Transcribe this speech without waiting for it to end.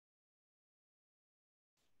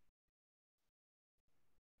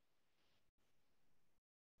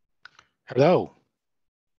Hello.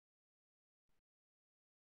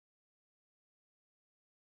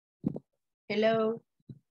 Hello.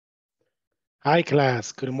 Hi,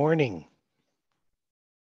 class. Good morning.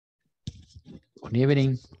 Good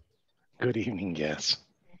evening. Good evening, yes.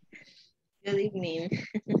 Good evening.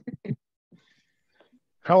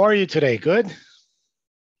 How are you today? Good?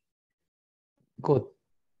 Good.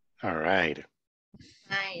 All right.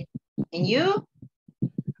 Hi. And you?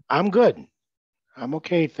 I'm good. I'm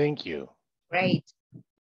okay, thank you. Great.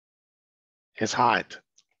 It's hot.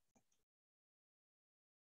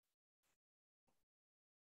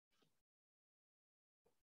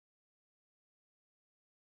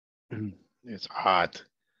 It's hot.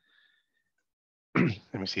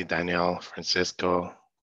 Let me see, Daniel, Francisco.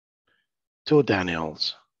 Two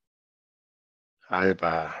Daniels.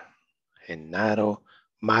 Alba, Genaro,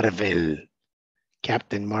 Marvel,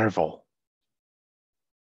 Captain Marvel.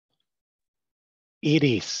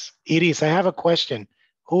 Iris. Iris, I have a question.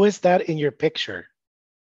 Who is that in your picture?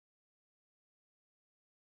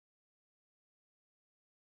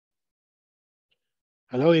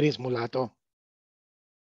 Hello, Iris Mulato.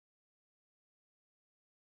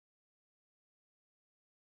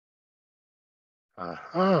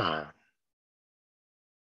 Uh-huh.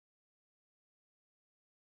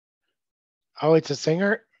 Oh, it's a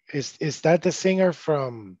singer? Is that the singer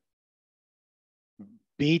from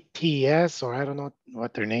BTS, or I don't know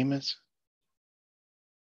what their name is?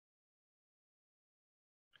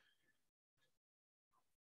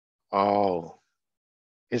 Oh,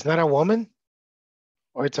 it's not a woman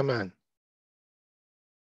or it's a man?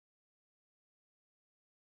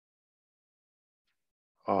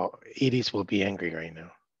 Oh, Edith will be angry right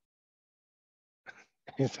now.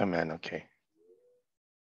 It's a man, okay.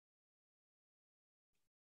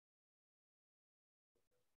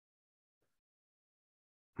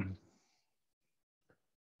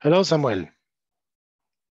 Hello, Samuel.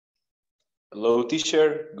 Hello,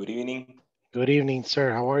 teacher. Good evening. Good evening,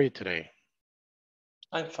 sir. How are you today?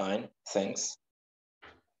 I'm fine, thanks.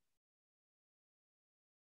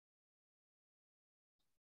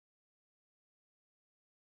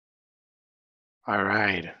 All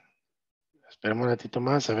right. Esperemos un ratito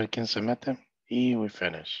más a ver quién se mete y we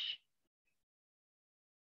finish.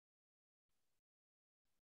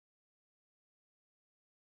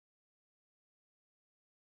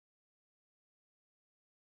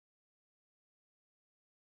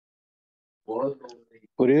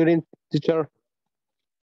 Good evening, teacher.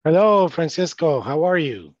 Hello, Francisco. How are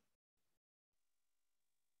you?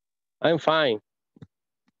 I'm fine.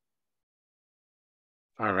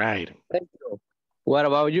 All right. Thank you. What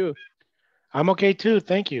about you? I'm okay too.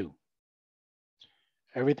 Thank you.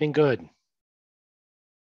 Everything good.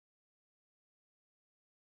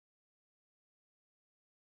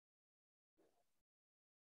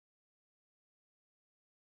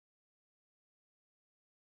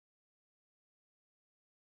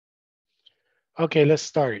 Okay, let's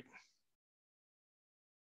start.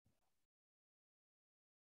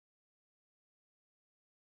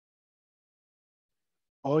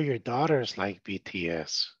 Oh, your daughters like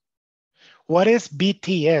BTS. What is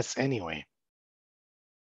BTS anyway?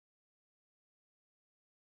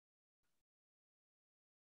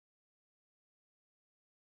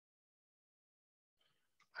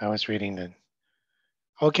 I was reading that.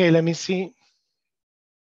 Okay, let me see.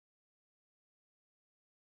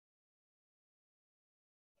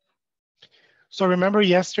 So remember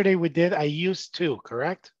yesterday we did I used to,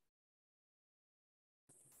 correct?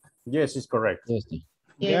 Yes, it's correct. Yes.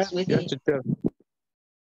 Yes, we Yes, did. teacher.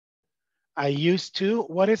 I used to.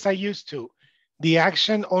 What is I used to? The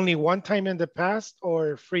action only one time in the past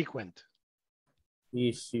or frequent?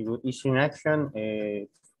 Is in action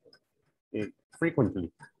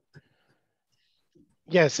frequently.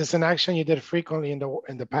 Yes, it's an action you did frequently in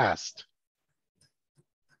the past.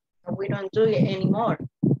 We don't do it anymore.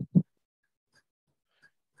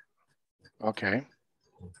 Okay.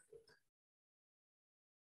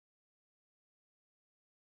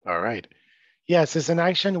 All right. Yes, it's an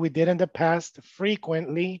action we did in the past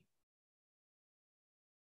frequently.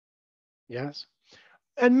 Yes.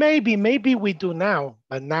 And maybe we do now,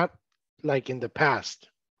 but not like in the past.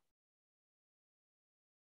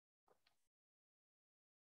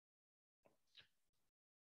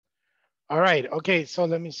 All right. Okay, so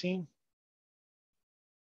let me see.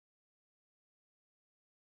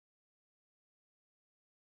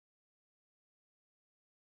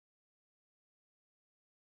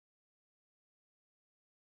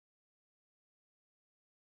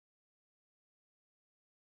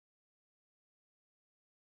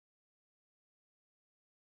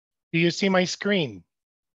 Do you see my screen?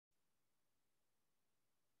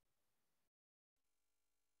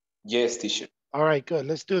 Yes, teacher. All right, good.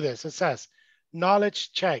 Let's do this. It says,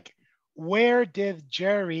 knowledge check. Where did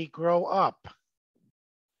Jerry grow up?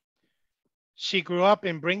 She grew up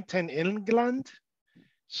in Brington, England.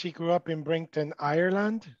 She grew up in Brington,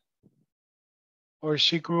 Ireland. Or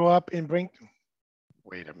she grew up in Brington.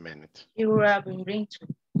 Wait a minute. You grew up in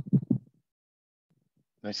Brington.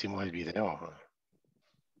 No hicimos el video. Huh?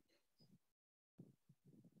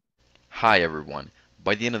 Hi everyone.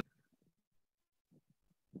 By the end of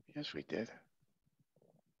Yes, we did.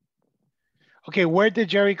 Okay, where did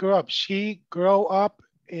Jerry grow up? She grew up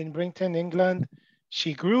in Brington, England.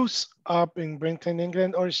 She grew up in Brington,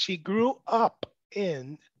 England, or she grew up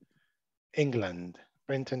in England,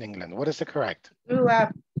 Brington, England. What is the correct? Grew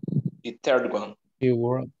up. The third one.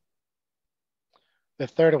 You The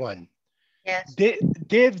third one. Yes.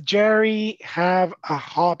 Did Jerry have a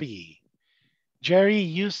hobby? Jerry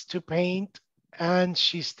used to paint and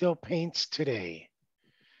she still paints today.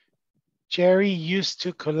 Jerry used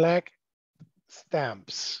to collect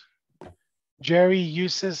stamps. Jerry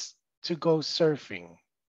uses to go surfing.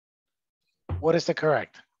 What is the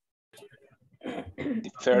correct? The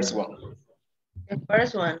first one. The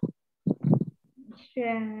first one.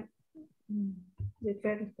 Yeah. The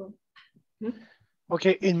first one.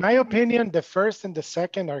 Okay, in my opinion, the first and the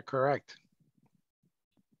second are correct.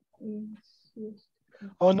 Yes.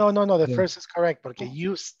 Oh, no. The first is correct porque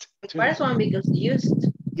used The to. first one because used.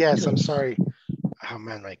 Yes, I'm sorry. Oh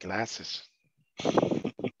man, my glasses.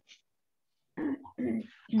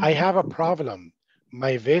 I have a problem.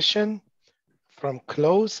 My vision from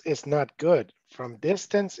close is not good. From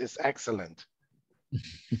distance is excellent.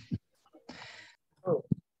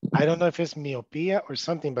 I don't know if it's myopia or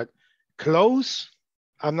something, but close,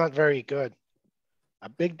 I'm not very good. A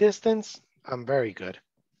big distance, I'm very good.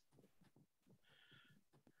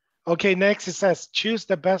 Okay, next it says, choose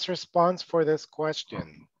the best response for this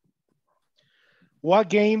question. What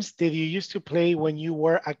games did you used to play when you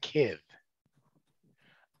were a kid?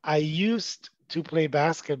 I used to play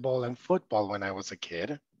basketball and football when I was a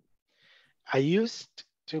kid. I used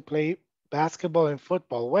to play basketball and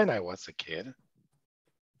football when I was a kid.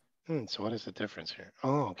 So what is the difference here?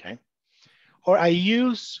 Oh, okay. Or I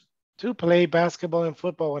used to play basketball and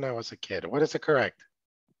football when I was a kid. What is the correct?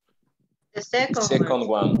 The second, The second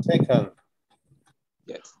one. Second.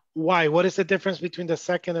 Yes. Why? What is the difference between the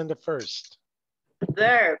second and the first?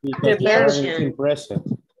 Verb. Because The are action. in present.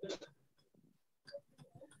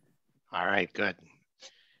 All right, good.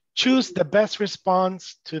 Choose the best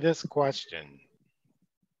response to this question.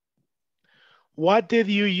 What did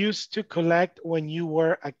you used to collect when you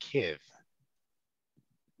were a kid?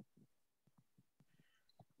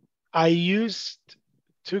 I used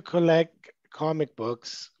to collect comic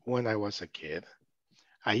books when I was a kid.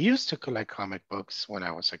 I used to collect comic books when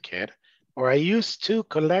I was a kid. Or I used to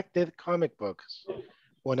collected comic books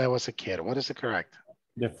when I was a kid. What is the correct?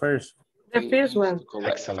 The first. The first one.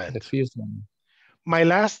 Excellent. the first one. My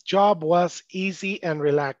last job was easy and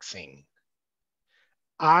relaxing.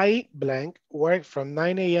 I blank worked from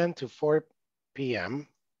 9 a.m. to 4 p.m.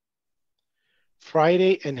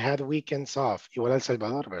 Friday and had weekends off. Igual El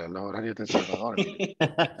Salvador, ¿verdad? Los horarios del Salvador.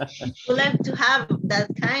 You like to have that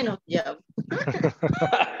kind of job.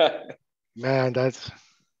 Man, that's...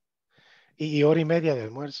 Y hora y media de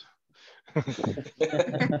almuerzo.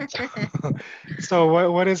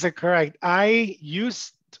 So what is it correct? I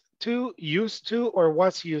used to, or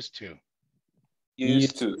was used to?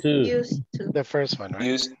 Used to. Used to. The first one, right?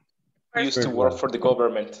 Used First to work for the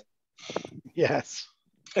government. Yes.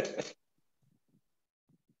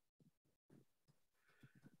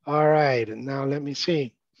 All right, now let me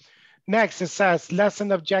see. Next, it says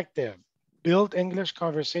lesson objective. Build English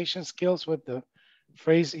conversation skills with the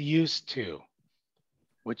phrase used to,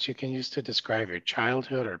 which you can use to describe your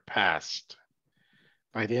childhood or past.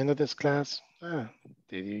 By the end of this class,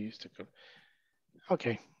 did you used to go?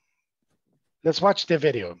 Okay, let's watch the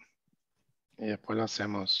video. Y después lo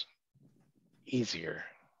hacemos easier.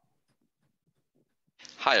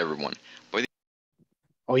 Hi everyone.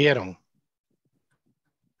 ¿Oyeron?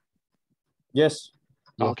 Yes.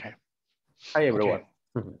 Okay. Hi, everyone.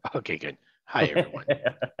 Okay, good. Hi, everyone.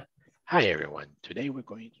 Hi, everyone. Today we're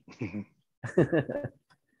going to...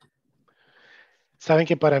 Saben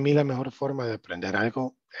que para mí la mejor forma de aprender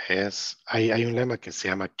algo es, hay un lema que se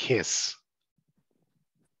llama KISS.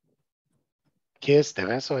 KISS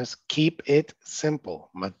de eso es keep it simple,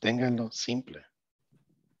 manténganlo simple.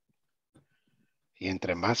 Y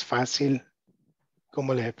entre más fácil,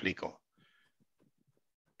 ¿cómo les explico?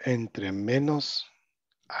 Entre menos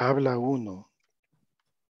habla uno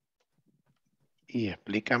y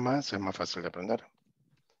explica más, es más fácil de aprender.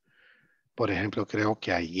 Por ejemplo, creo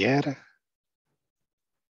que ayer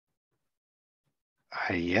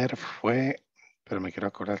fue, pero me quiero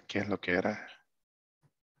acordar qué es lo que era.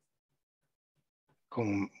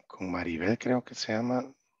 Con Maribel creo que se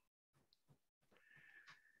llama.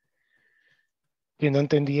 Y no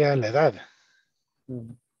entendía la edad.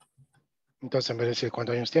 Entonces, en vez de decir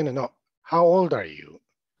cuántos años tiene, no. How old are you?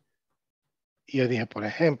 Y yo dije, por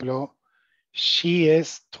ejemplo, she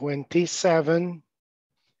is 27.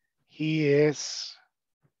 He is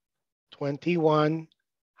 21.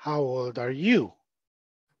 How old are you?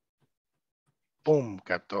 Boom,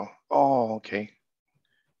 captó. Oh, okay.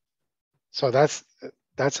 So that's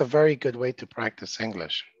a very good way to practice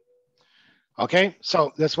English. Okay,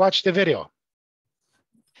 so let's watch the video.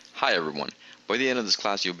 Hi everyone. By the end of this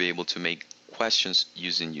class, you'll be able to make questions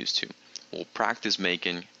using used to. We'll practice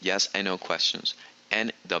making yes and no questions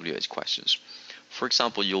and WH questions. For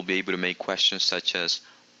example, you'll be able to make questions such as,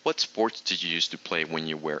 what sports did you used to play when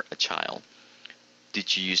you were a child?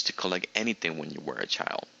 Did you used to collect anything when you were a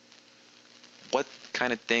child? What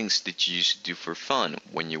kind of things did you used to do for fun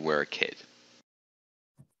when you were a kid?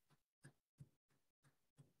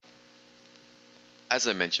 As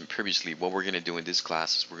I mentioned previously, what we're going to do in this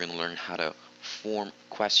class is we're going to learn how to form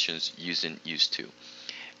questions using used to.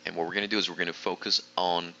 And what we're going to do is we're going to focus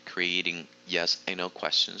on creating yes and no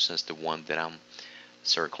questions, as the one that I'm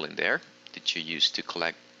circling there. Did you used to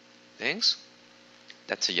collect things?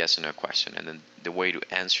 That's a yes or no question. And then the way to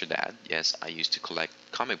answer that, yes, I used to collect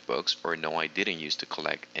comic books, or no, I didn't used to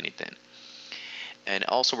collect anything. And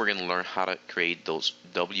also we're going to learn how to create those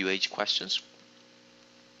WH questions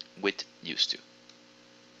with used to.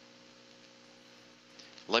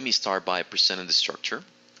 Let me start by presenting the structure.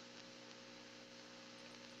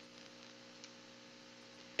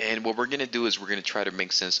 And what we're going to do is we're going to try to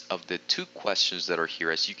make sense of the two questions that are here.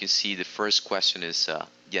 As you can see, the first question is a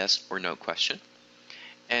yes or no question.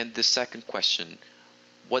 And the second question,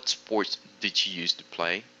 what sports did you used to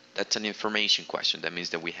play? That's an information question. That means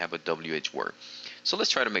that we have a WH word. So let's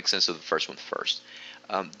try to make sense of the first one first.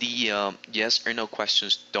 The yes or no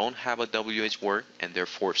questions don't have a WH word, and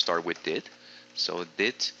therefore start with did. So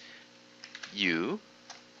did you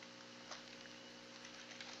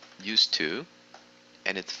used to,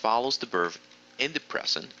 and it follows the verb in the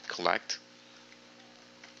present, collect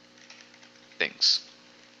things.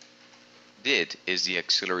 Did is the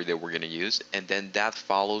auxiliary that we're going to use, and then that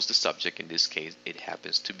follows the subject. In this case, it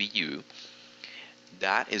happens to be you.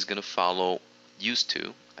 That is going to follow used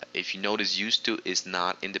to. If you notice, used to is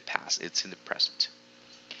not in the past, it's in the present.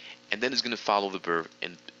 And then it's going to follow the verb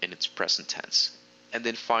in its present tense. And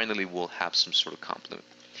then finally, we'll have some sort of complement.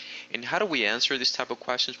 And how do we answer this type of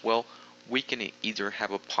questions? Well, we can either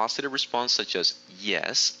have a positive response, such as,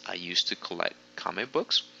 yes, I used to collect comic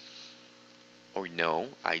books, or no,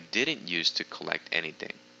 I didn't used to collect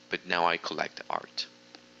anything, but now I collect art.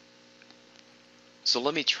 So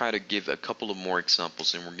let me try to give a couple of more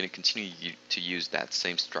examples, and we're going to continue to use that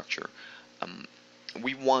same structure.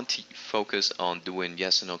 We want to focus on doing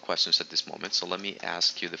yes and no questions at this moment. So let me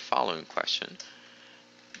ask you the following question.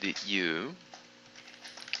 Did you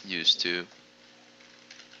used to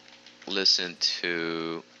listen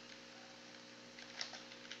to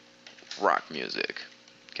rock music?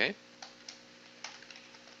 Okay.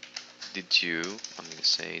 Did you, I'm going to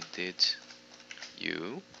say, did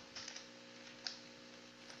you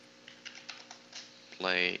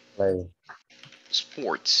play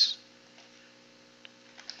sports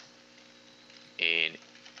in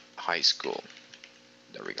high school?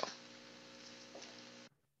 There we go.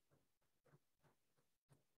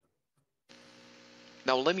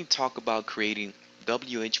 Now let me talk about creating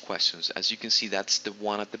WH questions. As you can see, that's the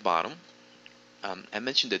one at the bottom. I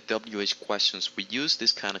mentioned that WH questions, we use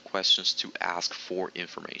this kind of questions to ask for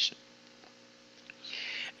information.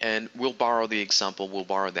 And we'll borrow the example, we'll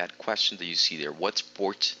borrow that question that you see there. What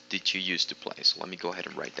sport did you used to play? So let me go ahead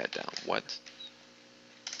and write that down. What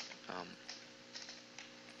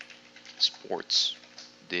sports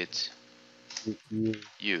did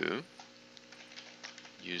you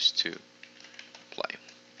used to play?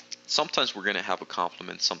 Sometimes we're going to have a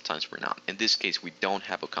complement, sometimes we're not. In this case, we don't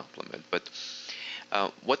have a complement, but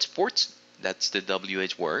what sports? That's the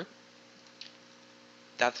WH word.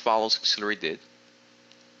 That follows auxiliary did.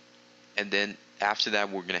 And then after that,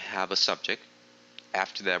 we're going to have a subject.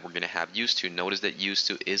 After that, we're going to have used to. Notice that used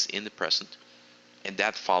to is in the present, and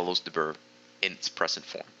that follows the verb in its present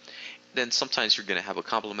form. Then sometimes you're going to have a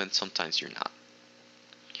complement, sometimes you're not.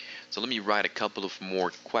 So let me write a couple of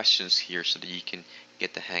more questions here so that you can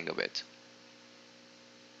get the hang of it.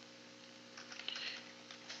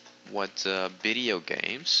 What video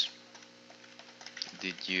games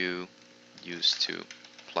did you used to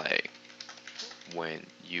play when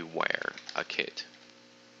you were a kid?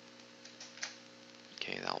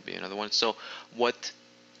 Okay, that'll be another one. So what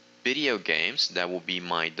video games, that will be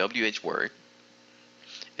my WH word.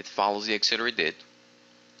 It follows the auxiliary did.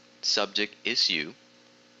 Subject is you,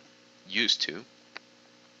 used to,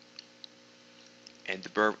 and the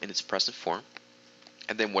verb in its present form,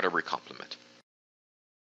 and then whatever complement.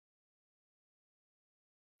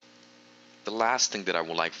 The last thing that I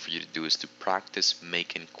would like for you to do is to practice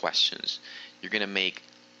making questions. You're going to make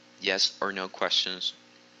yes or no questions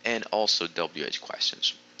and also WH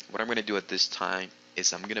questions. What I'm going to do at this time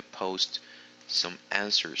is I'm going to post some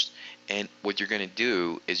answers, and what you're going to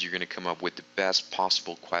do is you're going to come up with the best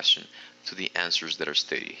possible question to the answers that are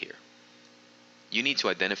stated here. You need to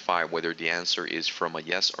identify whether the answer is from a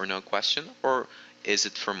yes or no question or is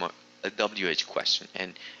it from a WH question,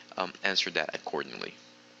 and answer that accordingly.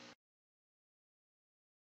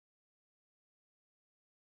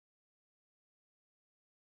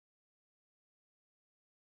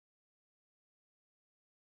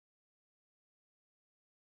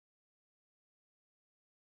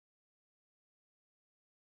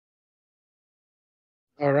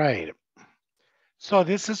 All right. So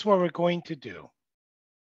this is what we're going to do.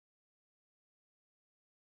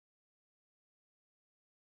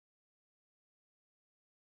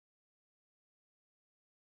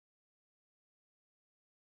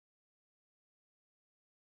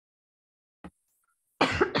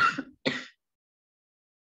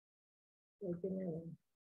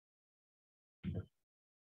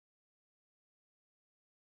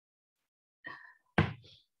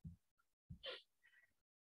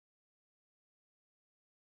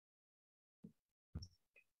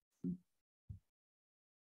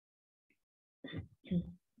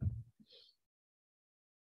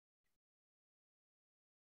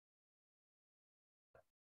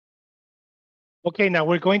 Okay, now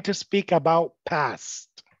we're going to speak about past.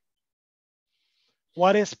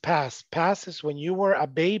 What is past? Past is when you were a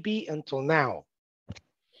baby until now.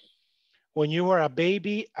 When you were a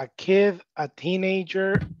baby, a kid, a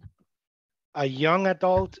teenager, a young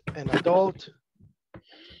adult, an adult,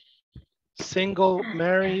 single,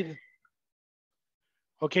 married.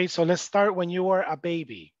 Okay, so let's start when you were a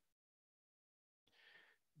baby.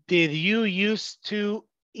 Did you used to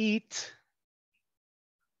eat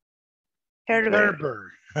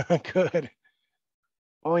Gerber? Good.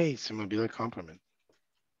 Oh, wait, se me olvidó el compliment.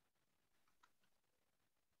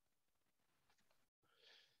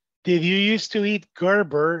 Did you used to eat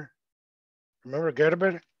Gerber? Remember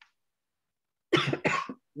Gerber?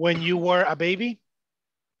 When you were a baby?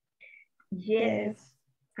 Yes,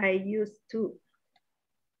 I used to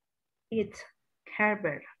eat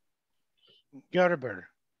Gerber. Gerber.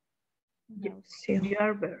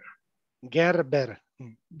 Gerber. Gerber.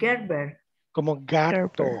 Gerber. Como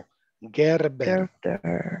gato. Gerber.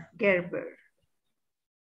 Gerber.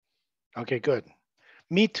 Okay, good.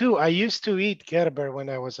 Me too. I used to eat Gerber when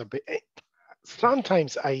I was a baby.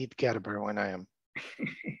 Sometimes I eat Gerber when I am.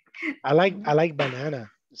 I like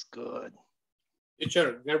banana. It's good.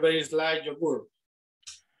 Teacher, Gerber is like yogurt.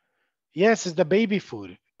 Yes, it's the baby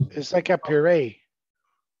food. It's like a puree.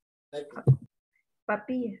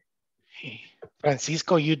 Papi.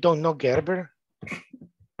 Francisco, you don't know Gerber?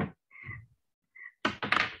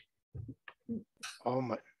 Oh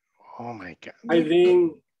my God. I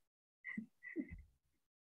think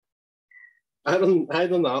I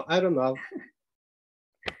don't know.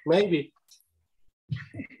 Maybe.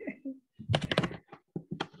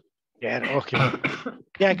 Yeah, okay.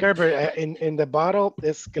 Yeah, Gerber, in the bottle,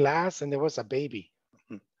 it's glass and there was a baby.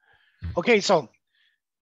 Okay, so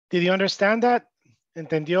did you understand that?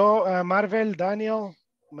 ¿Entendió Marvel, Daniel,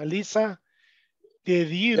 Melissa? Did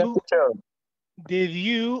you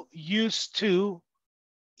used to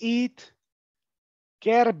eat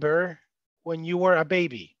Gerber when you were a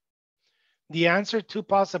baby? The answer, two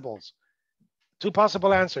possible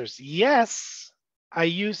answers. Yes, I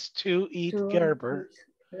used to eat Gerber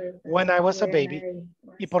when I was a baby.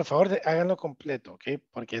 Y por favor, háganlo completo, ¿ok?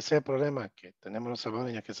 Porque ese es el problema que tenemos los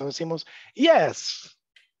salvadoreños, que solo decimos, yes,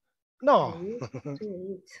 no.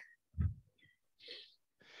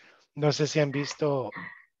 No sé si han visto,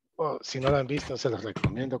 o si no lo han visto, se los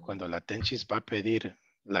recomiendo cuando la Tenchis va a pedir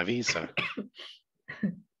la visa.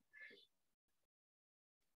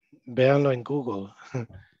 Véanlo en Google.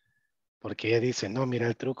 Porque ella dice, no, mira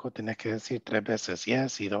el truco, tenés que decir 3 veces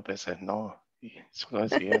yes y 2 veces no. Y solo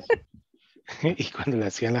decía yes. Y cuando le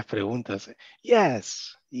hacían las preguntas,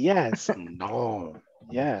 yes, no,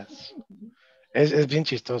 yes. Es bien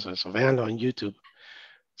chistoso eso, véanlo en YouTube.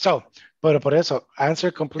 So, pero por eso,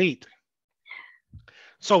 answer complete.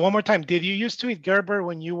 So one more time. Did you used to eat Gerber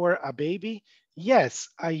when you were a baby? Yes,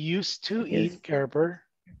 I used to eat Gerber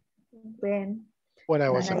when I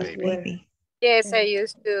was a baby. Yes, I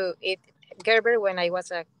used to eat Gerber when I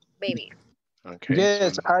was a baby. Okay.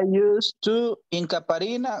 Yes, So, I used to in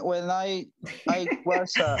Caparina when I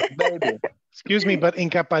was a baby. excuse me, but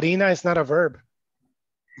incaparina is not a verb.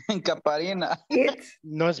 In Caparina.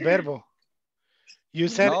 No es verbo. You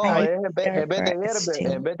said No, I. en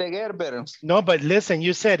vez de Gerber. No, but listen,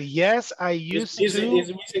 you said, yes, I used to.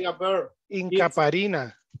 It's missing a verb.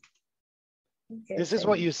 Incaparina. This is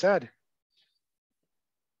what you said.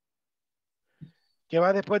 ¿Qué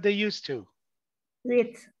va después de used to?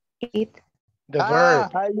 Eat. The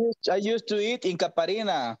verb. I used to eat in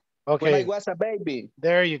Caparina Okay. when I was a baby.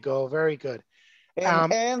 There you go. Very good.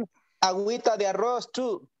 And agüita de arroz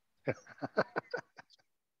too.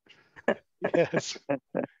 Yes.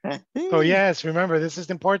 So yes, remember, this is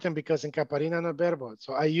important because in Caparina no verbo.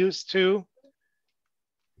 So I used to.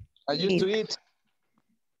 I used to eat.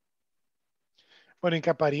 But in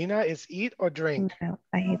Caparina, is eat or drink? No,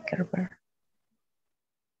 I eat Gerber.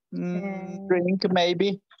 Drink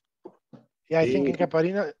maybe. Yeah, I think in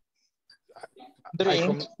Caparina.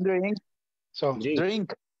 Drink. So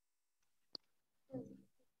drink.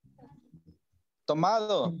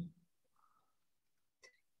 Tomado.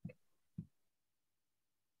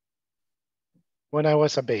 When I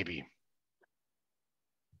was a baby.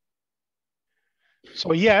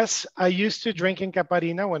 So yes, I used to drink in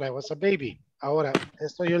Caparina when I was a baby. Ahora,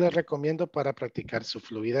 esto yo les recomiendo para practicar su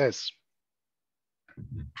fluidez.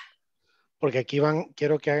 Porque aquí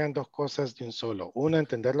quiero que hagan dos cosas de un solo. Una,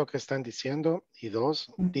 entender lo que están diciendo y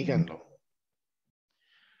dos, díganlo.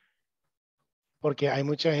 Porque hay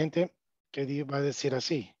mucha gente que va a decir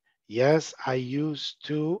así. Yes, I used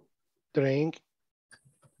to drink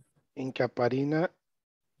in Caparina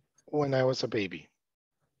when I was a baby.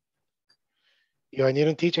 Y va a venir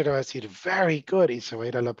un teacher y va a decir, very good, y se va a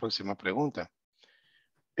ir a la próxima pregunta.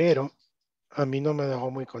 Pero a mí no me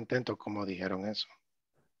dejó muy contento como dijeron eso.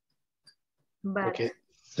 Porque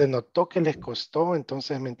se notó que les costó,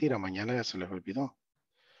 entonces es mentira, mañana ya se les olvidó.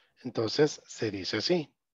 Entonces se dice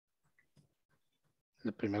así.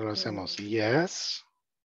 Primero lo hacemos, yes.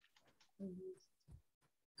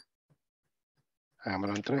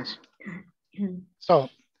 Hagámoslo en 3. So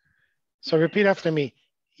repeat after me.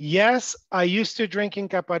 Yes, I used to drink in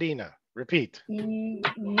Caparina. Repeat.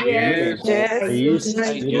 Yes. I used to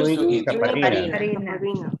drink in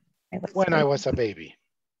Caparina. When I was a baby.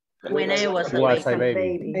 When I was a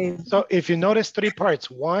baby. So if you notice 3 parts,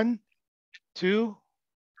 1, 2,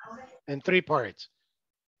 and 3 parts.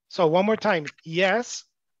 So one more time. Yes,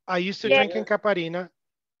 I used to drink in Caparina.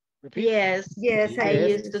 Repeat. Yes, I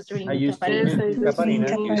used to drink in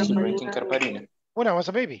Caparina. When I was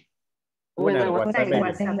a baby. When I was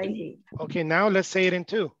a baby. Okay, now let's say it in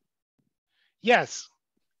 2. Yes.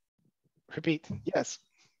 Repeat. Yes.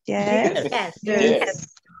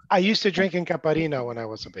 Yes. I used to drink in Caparina when I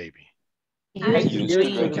was a baby. I used to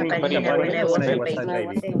drink in Caparina when I was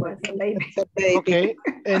a baby. Okay,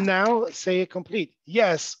 and now say it complete.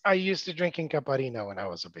 Yes, I used to drink in Caparina when I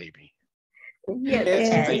was a baby.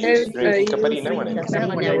 Yes, I used to drink in Caparina when I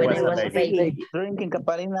was a baby. Drink in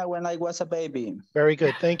Caparina when I was a baby. Very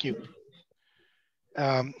good, thank you.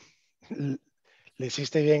 Le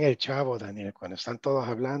hiciste bien el chavo, Daniel, cuando están todos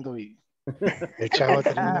hablando y el chavo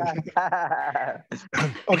termina.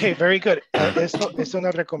 Ok, very good. Esto es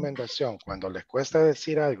una recomendación. Cuando les cuesta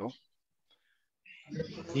decir algo,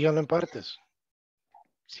 díganlo en partes.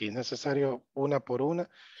 Si es necesario, una por una.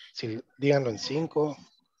 Díganlo en 5,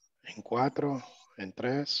 en 4, en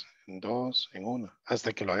 3, en 2, en 1,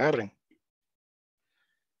 hasta que lo agarren.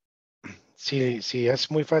 Si es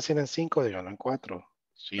muy fácil en 5, díganlo en 4.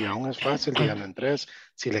 Si aún es fácil, díganlo en 3.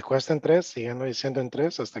 Si les cuesta en 3, síganlo diciendo en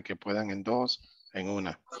 3 hasta que puedan en 2, en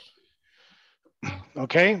 1.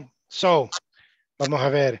 Ok, so, vamos a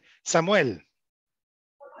ver. Samuel.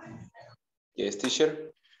 Yes,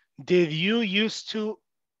 teacher. Did you used to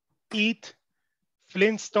eat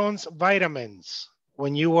Flintstones vitamins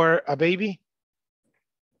when you were a baby?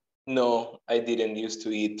 No, I didn't used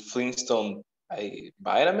to eat Flintstone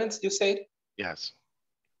vitamins, you said? Yes.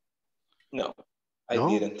 No. I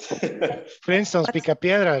didn't. Flintstones,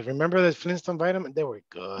 Picapiedra. Remember the Flintstone vitamin? They were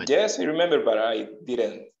good. Yes, I remember, but I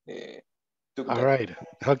didn't. All right.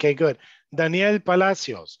 Okay, good. Daniel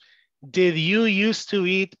Palacios. Did you used to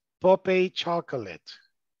eat Popeye chocolate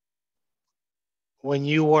when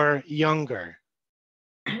you were younger?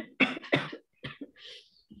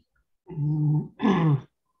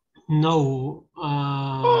 No.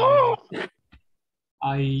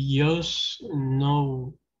 I used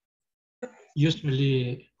no.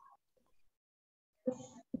 usually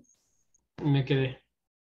me quedé.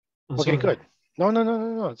 I'm Okay, sorry. good.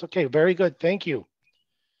 No. It's okay. Very good. Thank you.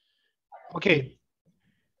 Okay.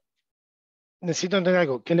 Necesito entender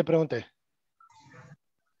algo. ¿Qué le pregunté?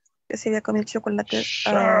 Que si había comido chocolate.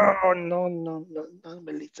 Oh, no,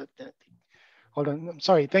 Melissa. Hold on. I'm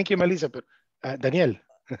sorry. Thank you, Melissa. But, Daniel.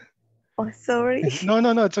 Oh, sorry.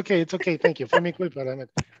 No. It's okay. It's okay. Thank you. Fue mi culpa.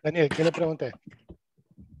 Daniel, ¿qué le pregunté?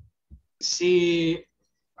 Si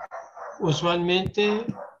usualmente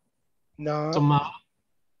No. tomaba.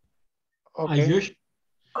 Okay.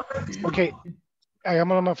 Okay.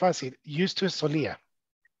 Hagámoslo más fácil. Used to es solía.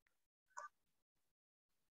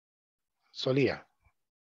 Solía.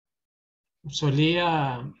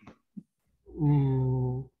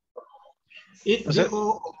 It O sea,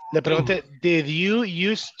 dijo, le pregunté, did you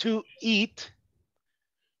used to eat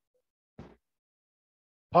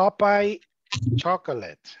Popeye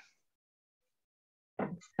chocolate?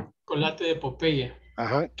 chocolate de Popeye.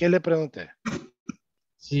 Ajá. ¿Qué le pregunté?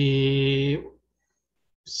 Si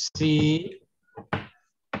solía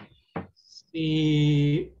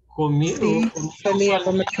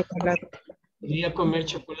comer chocolate. Solía comer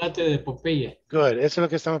chocolate de Popeye. Good. Eso es lo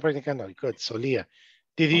que estamos practicando. Good. Solía.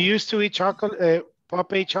 Did you used to eat chocolate,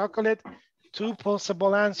 Popeye chocolate? Two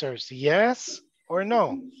possible answers. Yes or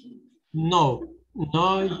no? No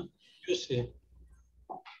use.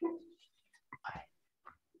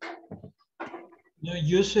 No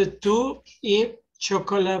use to eat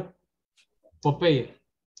chocolate Popeye.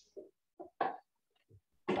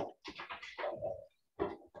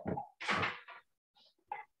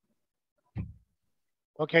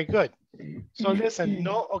 Okay, good. So listen,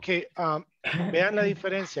 no, okay, vean la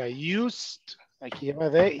diferencia. Used, aquí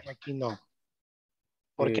lleva de y aquí no.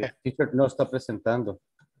 ¿Por qué? Teacher no está presentando.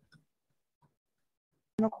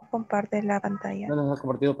 No comparte la pantalla. No nos ha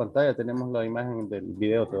compartido pantalla, tenemos la imagen del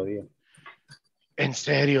video todavía. ¿En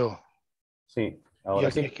serio? Sí,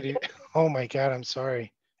 ahora sí. Oh my God, I'm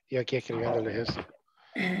sorry. Y aquí escribiéndole esto.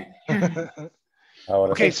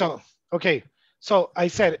 Ahora okay, sí. so I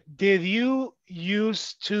said, did you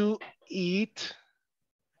used to eat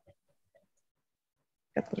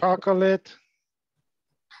chocolate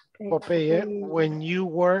Popeye when you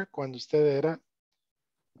were, cuando usted era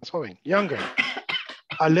más joven, younger,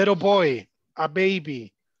 a little boy, a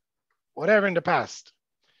baby, whatever in the past?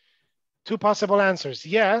 Two possible answers.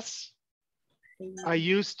 Yes, I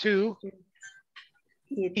used to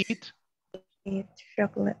eat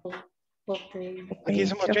chocolate. Aquí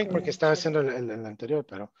hicimos drink porque estaba haciendo el anterior,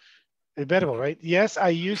 pero el verbo, right? Yes, I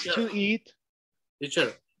used to eat.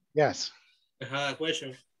 Teacher. Yes. I have a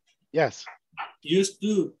question. Yes. Used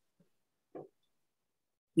to.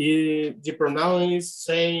 The pronoun is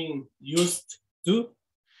saying used to.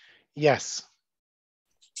 Yes.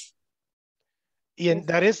 And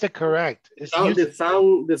that is the correct. The sound is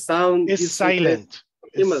silent.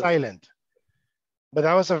 It's silent. But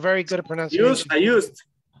that was a very good pronunciation.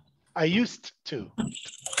 I used to.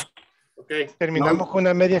 Okay. Terminamos con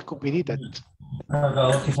una media escupidita. El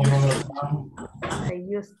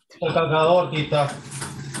cargador quita.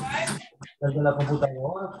 El de la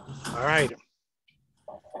computadora. All right.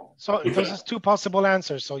 So entonces two possible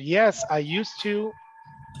answers. So yes, I used to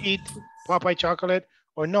eat Popeye chocolate,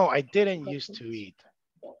 or no, I didn't used to eat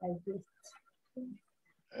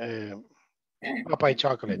Popeye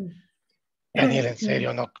chocolate. Daniel, en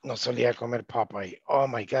serio, no solía comer Popeye. Oh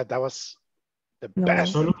my God, that was the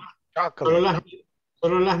best chocolate.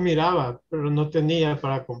 Solo las miraba, pero no tenía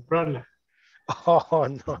para comprarlas. Oh,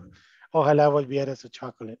 no. Ojalá volviera su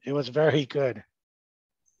chocolate. It was very good.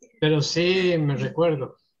 Pero sí me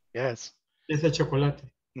recuerdo. Yes. Ese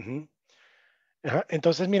chocolate.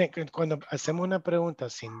 Entonces, miren, cuando hacemos una pregunta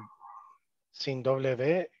sin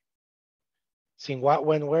W, sin what,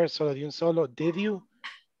 when, where, solo de un solo, did you?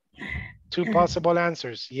 Two possible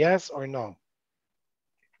answers, yes or no.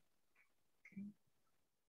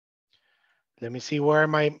 Let me see where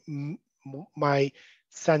my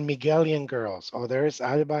San Miguelian girls. Oh, there's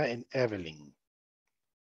Alba and Evelyn.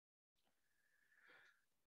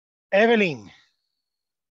 Evelyn.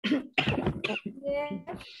 Yes.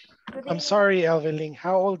 I'm sorry, Evelyn.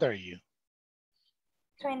 How old are you?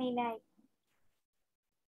 29.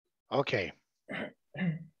 Okay.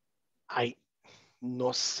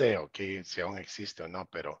 No sé, okay, si aún existe o no,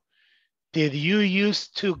 pero did you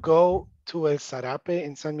used to go to El Zarape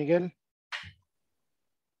in San Miguel?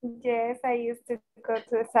 Yes, I used to go to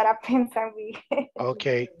the Zarape in San Miguel.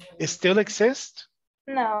 Okay. It still exists?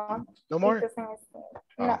 No. No more? It doesn't exist.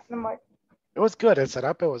 No, no more. It was good. El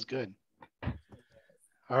Zarape was good.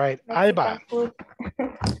 All right. Mexican Alba. food.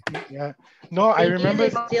 Yeah. No, I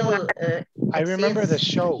remember. Still I remember the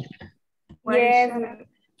show. Yes.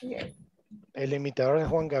 Yes. El imitador de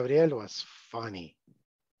Juan Gabriel was funny.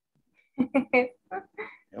 It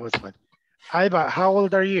was fun. Iva, how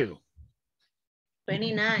old are you?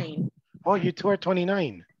 29. Oh, you two are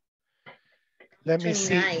 29. Let me 29.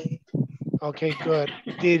 see. Okay, good.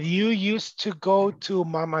 Did you used to go to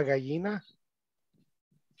Mama Gallina?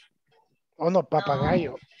 Oh, no,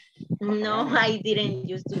 Papagayo. No, I didn't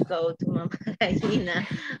used to go to Mama Gallina.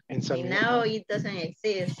 In San And Miguel? now it doesn't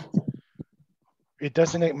exist. It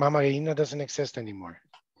doesn't, Mama Gallina doesn't exist anymore.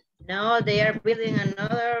 No, they are building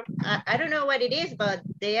another, I don't know what it is, but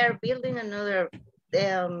they are building another,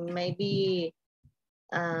 maybe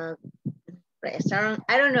restaurant.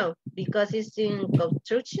 I don't know, because it's in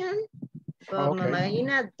construction, but Okay. Mama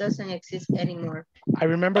Gallina doesn't exist anymore. I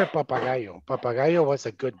remember Papagayo. Papagayo was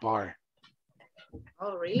a good bar.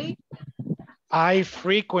 Oh, really? I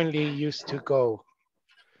frequently used to go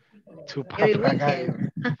to Every Papagayo.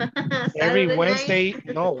 weekend. Every Saturday Wednesday,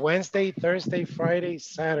 night? no, Wednesday, Thursday, Friday,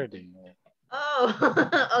 Saturday.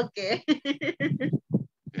 Oh, okay.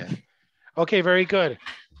 Yeah. Okay, very good.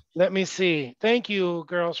 Let me see. Thank you,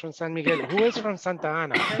 girls from San Miguel. Who is from Santa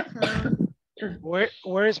Ana?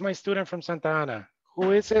 Where is my student from Santa Ana?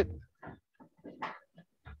 Who is it?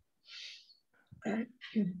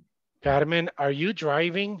 Carmen, are you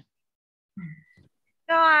driving?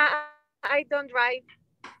 No, I don't drive.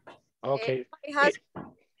 Okay. My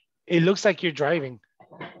husband. It looks like you're driving.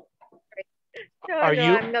 No, Are no,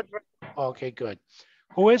 you? I'm not driving. Okay, good.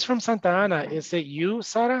 Who is from Santa Ana? Is it you,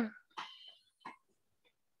 Sara?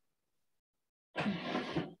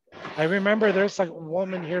 I remember there's a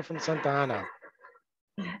woman here from Santa Ana.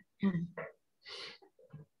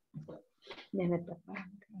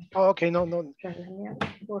 Oh, okay, no.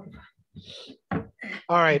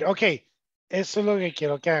 All right, okay. Eso es lo que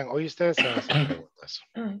quiero que hagan. Hoy ustedes se van a hacer preguntas.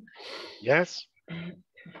 Yes?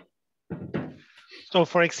 So,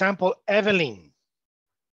 for example, Evelyn.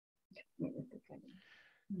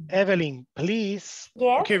 Evelyn, please.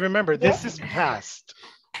 Yes. Okay, remember, Yes. this is past.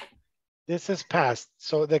 This is past.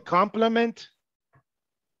 So the complement.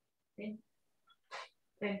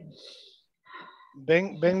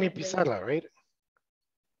 Ven mi pizarra, right?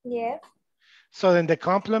 Yes. So then the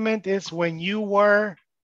complement is when you were.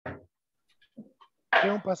 ¿Qué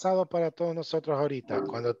un pasado para todos nosotros ahorita?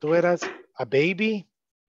 Cuando tú eras a baby.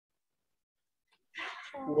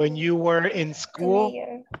 When you were in school.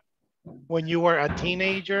 Teenager. When you were a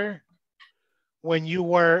teenager. When you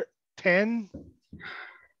were 10.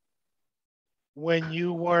 When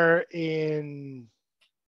you were in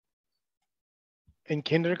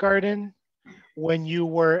kindergarten. When you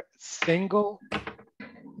were single.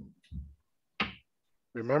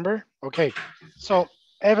 Remember? Okay. So,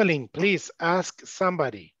 Evelyn, please ask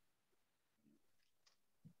somebody.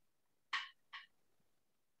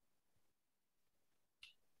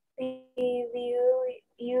 Did you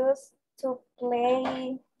used to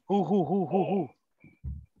play? Who?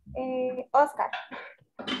 Oscar.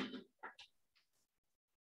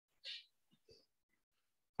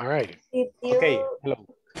 All right. Did you? Okay, hello.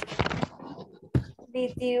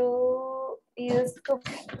 Did you used to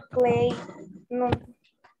play? No,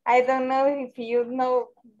 I don't know if you know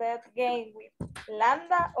that game with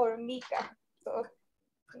Landa or Mika. So,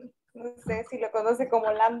 no sé si lo conoce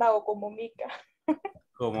como Landa o como Mika.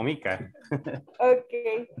 Como Mica. Ok.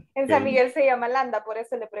 En San Miguel se llama Landa, por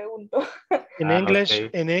eso le pregunto. In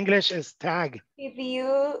English is tag. Did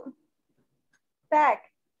you tag?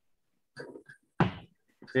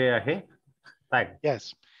 T-A-G. Tag.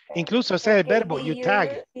 Yes. Incluso ese es el verbo, you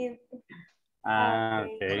tag.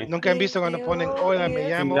 Ok. Nunca han visto cuando ponen hola, me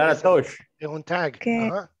llamo. Similar a touch. Es un tag. ¿Qué?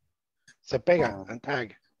 Ajá. Se pega, un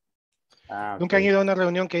tag. Ah, Nunca han ok. ido a una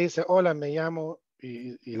reunión que dice hola, me llamo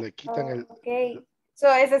y le quitan el. Ok.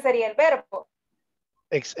 So, ese sería el verbo.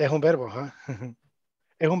 Es un verbo, ajá.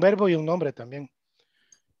 Es un verbo y un nombre también.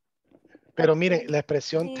 Pero miren, la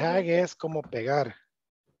expresión tag es como pegar.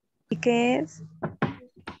 ¿Y qué es?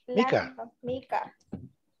 Mica. Mica.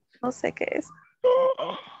 No sé qué es.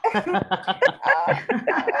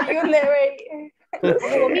 You never.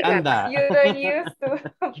 Anda. You don't used to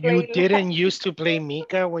play. You didn't used to play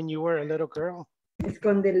Mica when you were a little girl?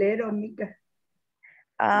 Escondelero, Mica.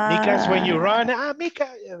 Mica is when you run. Mica.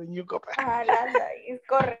 When you go back. Landa, es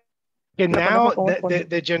correcto. Que Lo now, conozco como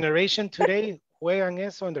the generation today juegan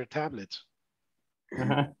eso en their tablets.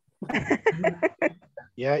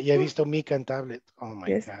 Ya he visto Mica en tablet. Oh my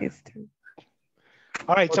Yes, God. used to.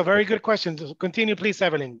 All right, so very good question. Continue, please,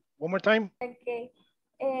 Evelyn. One more time. Okay.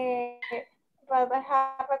 But I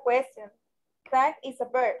have a question. Tag is a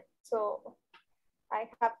verb. So I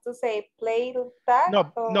have to say play tag.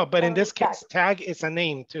 No, but in this tag? case, tag is a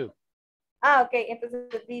name too. Ah, okay. Entonces,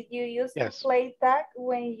 did you use to play tag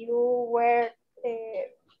when you were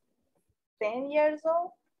 10 years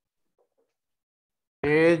old?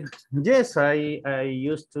 Yes, I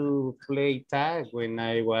used to play tag when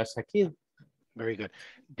I was a kid. Very good.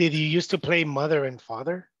 Did you used to play mother and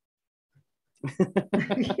father?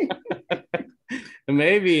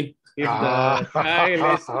 Maybe if the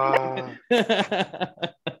child is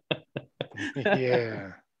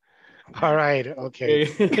yeah. All right. Okay.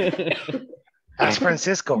 Ask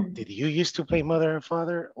Francisco. Did you used to play mother and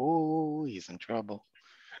father? Oh, he's in trouble.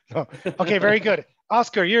 No. Okay, very good.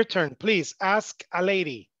 Oscar, your turn. Please ask a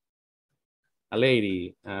lady. A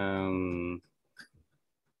lady.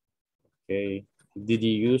 Okay. Did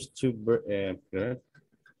you used to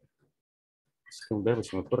es que un verbo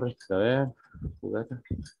se me ocurre. A ver, jugar.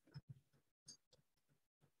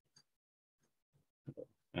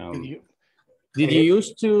 Did you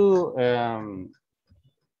used to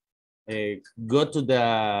go to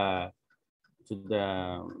the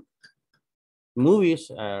movies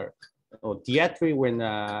or theater when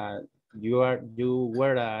you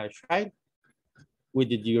were a child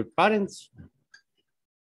with your parents?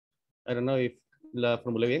 I don't know if la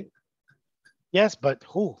formulé bien. Yes, but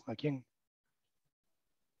who? ¿A quién?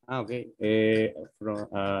 Ah, okay. From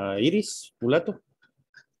Iris, Mulato.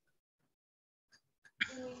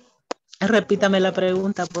 Repítame la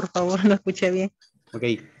pregunta, por favor, no escuché bien.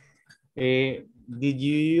 Okay. Did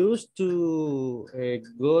you used to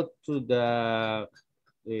go to the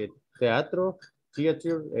theater? To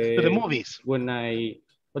the movies.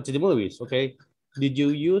 To the movies, okay. Did you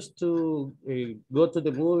used to go to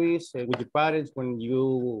the movies with your parents when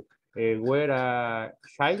you were a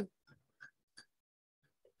child?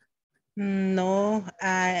 No,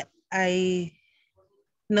 I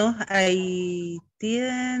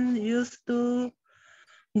didn't used to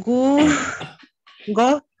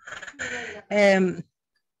go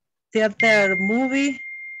theater movie.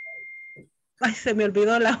 Ay, se me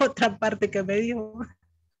olvidó la otra parte que me dijo.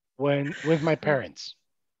 With my parents.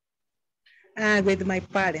 With my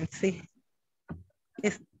parents, sí.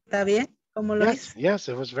 ¿Está bien? ¿Cómo lo hice? Yes,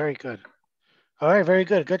 it was very good. All right, very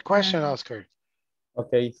good. Good question, Oscar.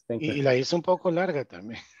 Okay, thank you. Y la hice un poco larga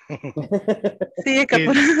también. Sí, es que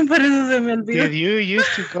por eso se me olvidó. Did you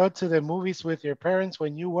used to go to the movies with your parents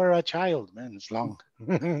when you were a child? Man, it's long.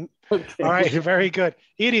 Okay. All right, very good.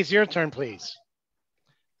 It is your turn, please.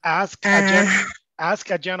 Ask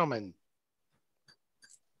a gentleman.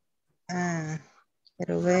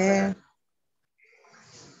 Quiero ver.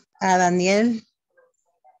 A Daniel.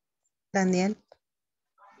 Daniel.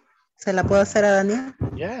 ¿Se la puedo hacer a Daniel?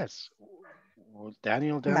 Yes. Well,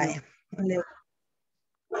 Daniel. Vaya.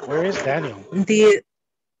 Where is Daniel?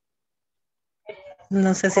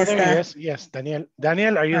 No sé si está. Yes, Daniel.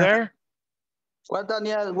 Daniel, are you there? ¿Cuál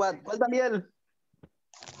Daniel? ¿Cuál Daniel?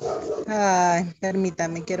 Ay,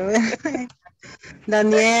 permítame, quiero ver.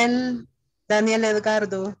 Daniel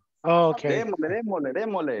Edgardo. Oh, okay.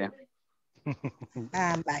 Démosle.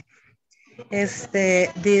 Bye.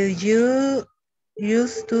 Did you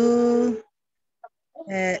used to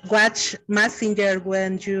watch Messenger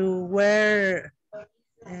when you were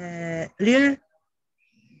little?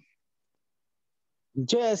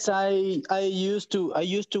 Yes, I used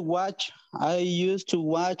to watch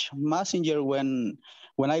Messenger when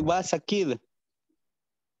I was a kid.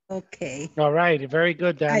 Okay. All right, very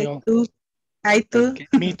good, Daniel. I too. Okay.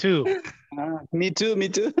 Me too. Me too. Me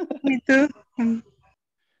too.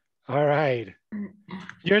 All right.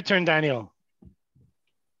 Your turn, Daniel.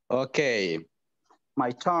 Okay.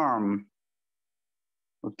 My turn.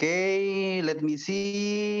 Okay, let me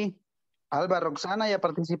see. Alba Roxana, ¿ya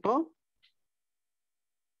participó?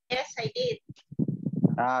 Yes, I did.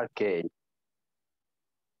 Okay.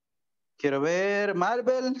 Quiero ver,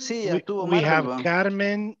 Marvel. Sí, ya estuvo We Marvel. have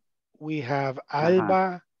Carmen. We have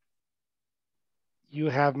Alba. You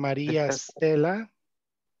have María Estela.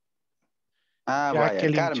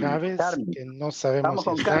 Jacqueline Chávez, Carmen. que no sabemos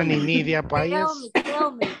si está, ni Nidia Payas.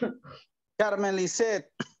 Tell me. Carmen Lisette.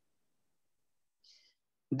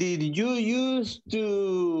 Did you used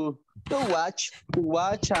to watch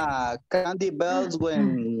Candy Bells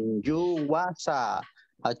when you was a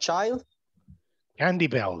child? Candy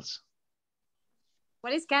Bells.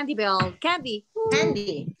 What is Candy Bell? Candy.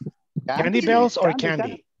 Candy Bells or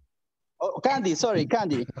Candy? Oh, Candy, sorry,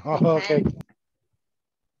 Candy. Oh, okay.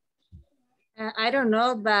 I don't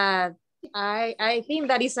know, but I think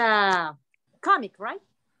that is a comic, right?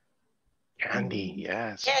 Candy,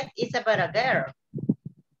 yes. Yes, it's about a girl.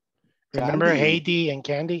 Remember Heidi and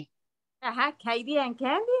Candy? Heidi and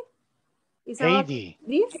Candy? Is about Heidi.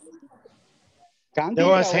 this? Candy There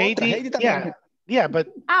was era otra. Heidi. Heidi también. Yeah, but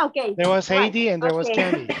Okay. there was Right. Heidi and there was Okay.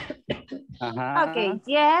 Candy. Okay,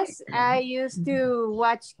 yes, I used to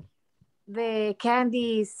watch the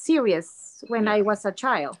Candy series when I was a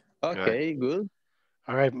child. Okay, good.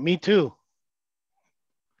 All right, me too.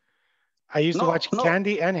 I used to watch No.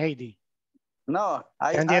 Candy and Heidi. No,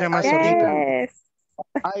 Candy era más solita. Yes.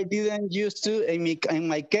 I didn't used to, in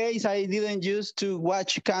my case, I didn't used to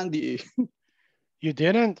watch Candy. You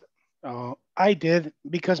didn't? Oh, I did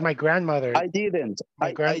because my grandmother. I didn't.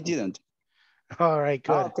 I didn't. All right,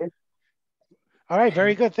 good. Okay. All right,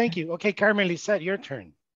 very good. Thank you. Okay, Carmen Lisette, your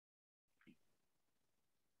turn.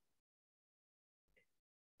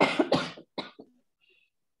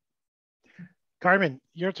 Carmen,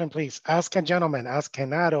 your turn, please. Ask a gentleman, ask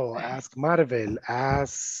Genaro, ask Marvel,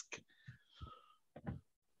 ask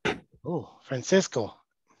Francisco.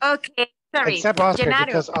 Okay, sorry. Except Oscar, Gennaro.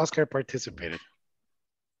 because Oscar participated.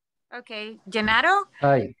 Okay, Gennaro.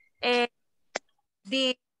 Hi.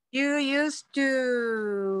 Did you used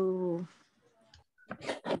to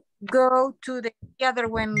go to the theater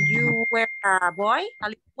when you were a boy, a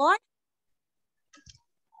little boy?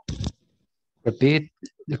 Repeat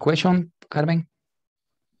the question, Carmen.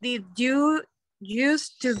 Did you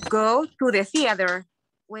used to go to the theater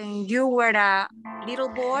when you were a little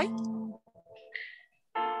boy?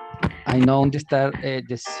 I know understand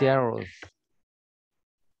the zeros.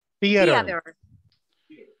 Theater.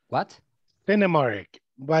 What? Cinemark.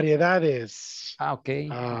 Variedades. Okay.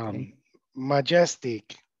 Okay.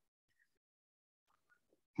 Majestic.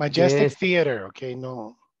 Majestic Yes. Theater. Okay,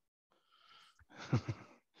 no.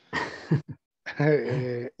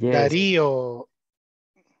 Yes. Darío.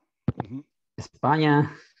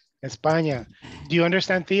 España. España. Do you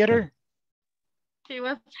understand theater? He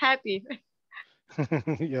was happy.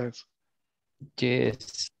 Yes.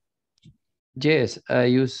 Yes. Yes, I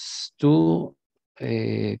used to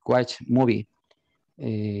watch movie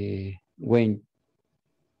when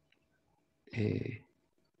a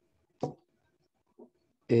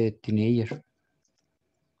teenager.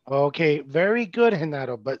 Okay, very good,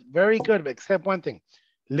 Genaro, but very good, except one thing.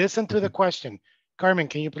 Listen to the question. Carmen,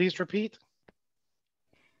 can you please repeat?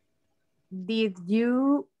 Did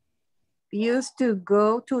you used to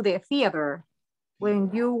go to the theater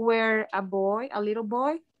when you were a boy, a little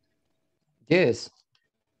boy? Yes,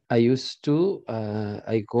 I used to.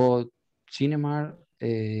 I go cinema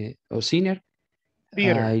or cine.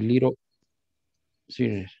 Theater. Little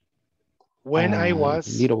cine. When I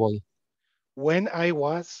was. Little boy. When I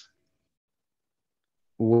was.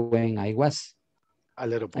 When I was. A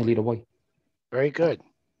little boy. A little boy. Very good.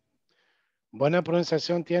 Buena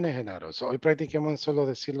pronunciación tiene, Genaro. So hoy practiquemos solo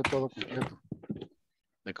decirlo todo completo.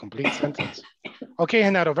 The complete sentence. Okay,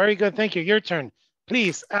 Genaro, very good. Thank you. Your turn.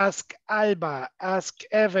 Please ask Alba, ask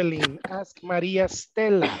Evelyn, ask María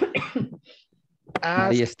Estela.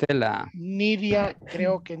 María Estela. Nidia,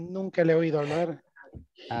 creo que nunca le he oído hablar.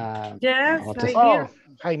 Yes,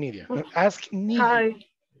 Hi, Nidia. Ask Nidia. Hi.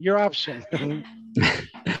 Your option.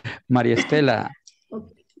 María Estela.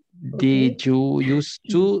 Did you used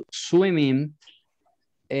to swimming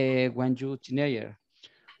when you teenager?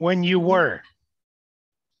 When you were.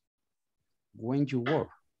 When you were.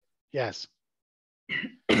 Yes.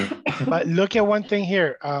 But look at one thing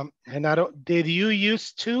here. Genaro, did you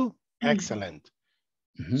used to? Excellent.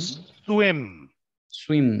 Swim.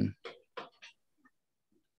 Swim.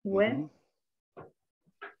 When?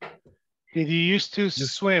 Did you used to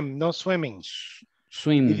swim? No swimming.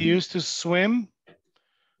 Swim. Did you used to swim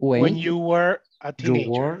when you were a teenager?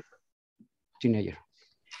 You were teenager.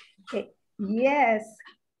 Yes,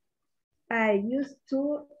 I used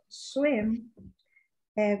to swim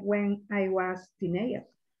when I was teenager.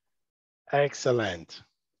 Excellent.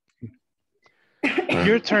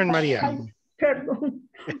 Your turn, Maria. Perdón.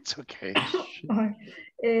 It's okay.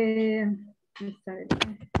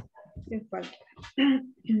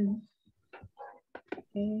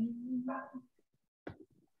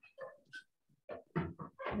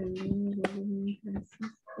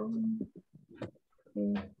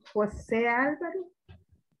 José Álvaro.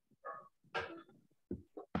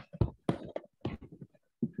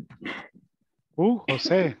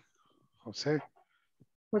 José. José.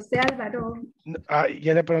 José Álvaro.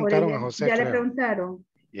 Ya le preguntaron a José. Ya creo. le preguntaron.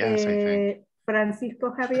 Yes, I think.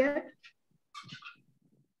 Francisco Javier.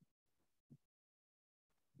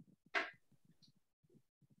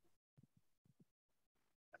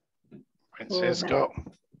 Francisco.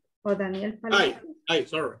 O Daniel Palacio. Hi,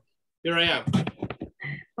 sorry. Here I am.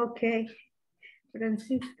 Okay.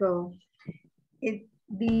 Francisco, do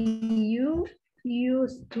you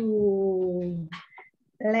used to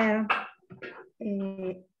learn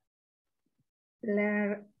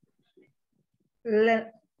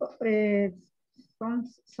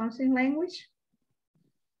something language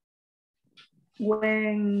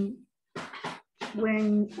when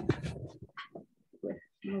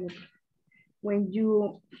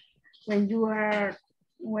you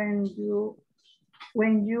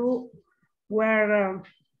were a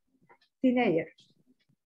teenager.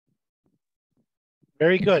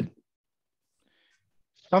 Very good.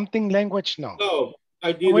 Something language, no. No,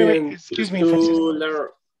 I didn't. Wait, excuse me, Francisco.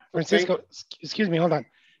 Francisco, Okay. excuse me, hold on.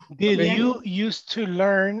 Did you used to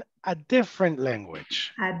learn a different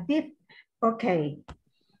language? Okay.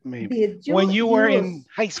 Maybe. When you were in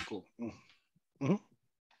high school. Mm-hmm.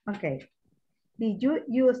 Okay. Did you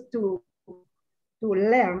used to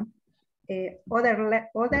learn other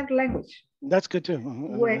language? That's good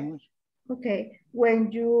too. Okay.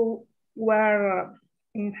 When you were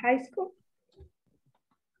in high school?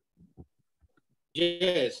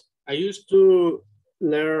 Yes, I used to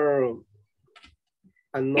learn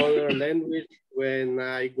another language when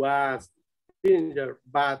I was teenager,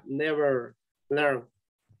 but never learned.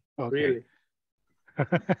 Okay. Really.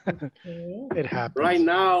 It happens. Right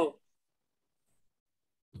now.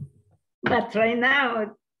 But right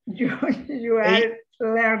now you are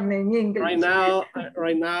learning English. Right now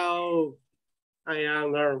I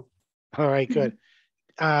am learning. All right, good.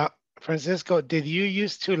 Francisco, did you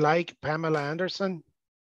used to like Pamela Anderson?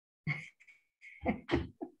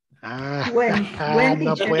 When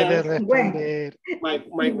no puede responder.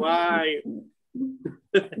 My wife.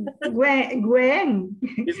 When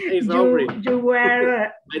it's you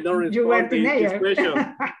were I don't respond to this question.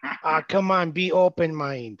 Come on, be open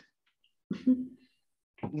mind.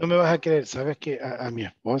 No me vas a creer, sabes que a mi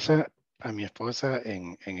esposa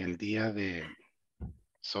en el día de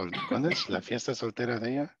 ¿cuándo es la fiesta soltera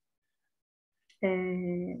de ella?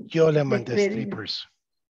 Yo le mandé strippers.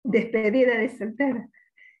 Despedida de soltera.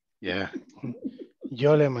 Yeah.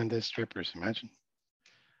 Yo le mandé strippers, imagine.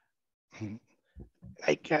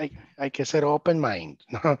 Hay que ser open mind.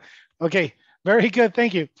 Okay, very good,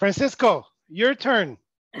 thank you. Francisco, your turn.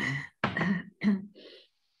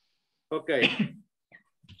 Okay.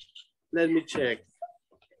 Let me check.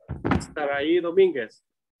 Saraí Domínguez.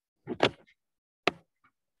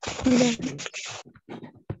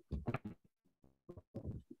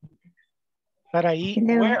 Saraí,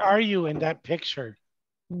 where are you in that picture?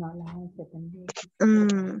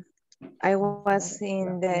 I was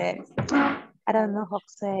in the, I don't know how to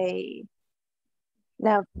say,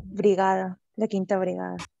 la brigada, la Quinta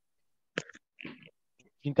Brigada.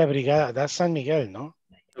 Quinta Brigada, that's San Miguel, no?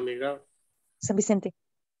 San Miguel. San Vicente.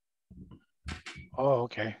 Oh,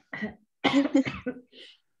 okay.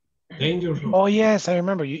 Oh, yes, I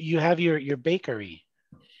remember. You have your bakery.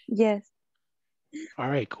 Yes. All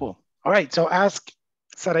right, cool. All right, so ask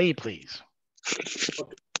Saraí, please.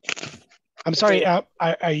 I'm sorry,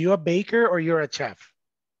 are you a baker or you're a chef?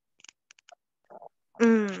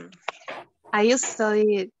 I used to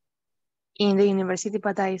study in the university,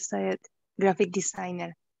 but I studied graphic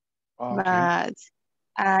designer. Oh, okay. But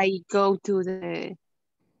I go to the,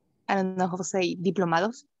 I don't know how to say,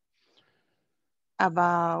 diplomados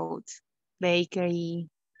about bakery,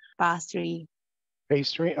 pastry.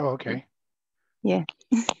 Pastry? Oh, okay. Yeah.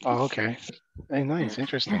 Oh, okay. Hey, nice,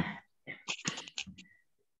 interesting.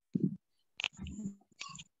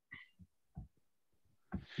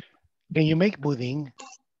 Can you make budín?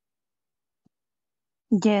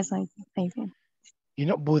 Yes, I can. You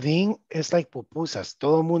know, budín is like pupusas.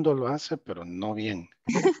 Todo mundo lo hace, pero no bien.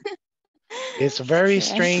 It's very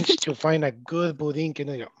strange to find a good budín que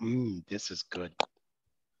you go, this is good.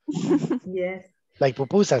 Yes. Like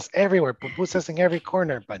pupusas everywhere, pupusas in every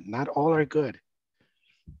corner, but not all are good.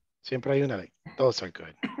 Siempre hay una like, those are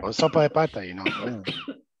good. Or sopa de pata, you know.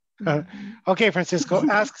 Okay, Francisco,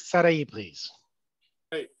 ask Saraí, please.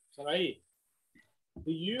 Hey, Saraí,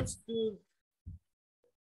 do you used to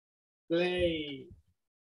play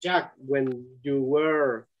Jack when you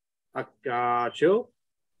were a child?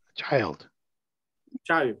 Child.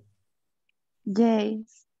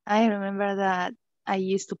 Yes, I remember that I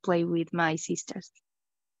used to play with my sisters.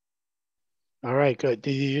 All right, good.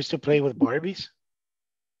 Did you used to play with Barbies?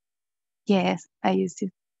 Yes, I used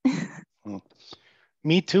to.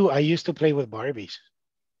 Me too. I used to play with Barbies.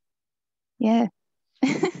 Yeah.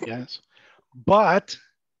 Yes. But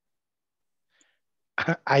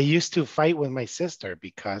I used to fight with my sister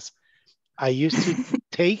because I used to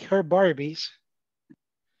take her Barbies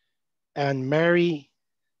and marry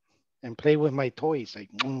and play with my toys, like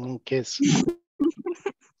kiss.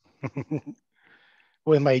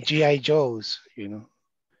 With my G.I. Joes, you know.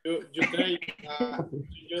 You take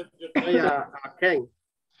Ken.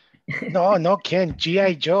 No, no, Ken,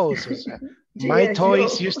 G.I. Joe's. My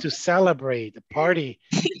toys used to celebrate the party.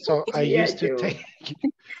 So I used to take,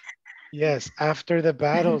 yes, after the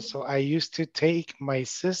battle. So I used to take my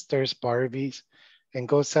sister's Barbies and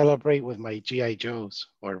go celebrate with my G.I. Joes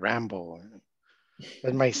or Rambo.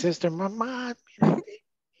 And my sister, Mama.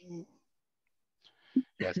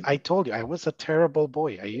 Yes, I told you I was a terrible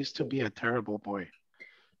boy. I used to be a terrible boy.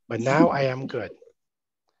 But now I am good.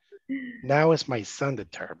 Now is my son the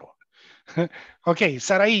terrible. Okay,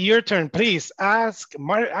 Sarai, your turn. Please ask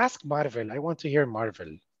Marvel. I want to hear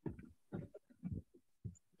Marvel.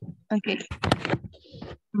 Okay.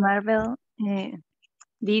 Marvel,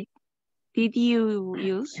 did you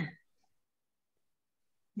use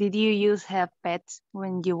have pets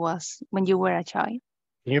when you were a child?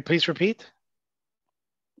 Can you please repeat?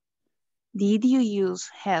 Did you use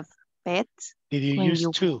have pets? Did you use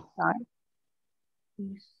to?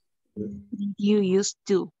 Did you used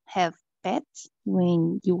to have pets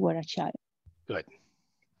when you were a child? Good.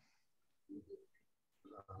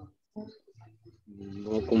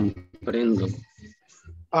 No comprendo.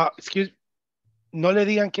 Excuse, no le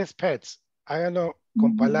digan que es pets. Háganlo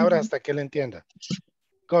con palabras hasta que él entienda.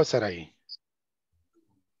 Go, Sarai.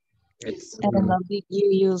 I don't know, did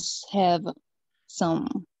you have some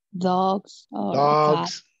dogs or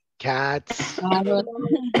dogs, cats, Parrots.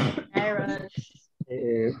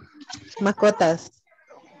 Mascotas.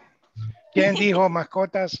 ¿Quién dijo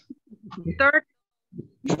mascotas?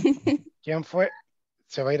 ¿Quién fue?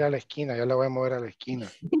 Se va a ir a la esquina, yo la voy a mover a la esquina.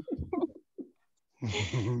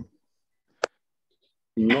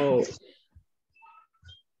 No.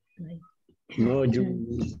 No,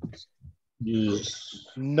 you use.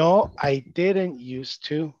 No, I didn't used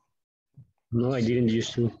to. No, I didn't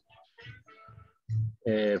used to.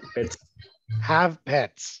 Pets. Have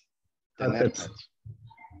pets. Have pets.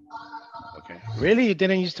 Okay. Really? You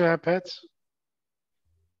didn't used to have pets?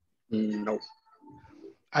 No.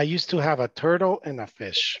 I used to have a turtle and a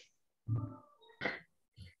fish.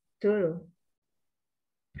 Turtle.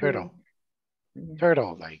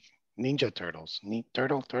 Turtle, like Ninja Turtles.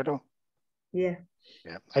 Turtle. Yeah.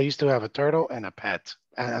 Yeah. I used to have a turtle and a pet.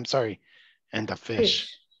 I'm sorry, and a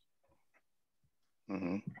fish.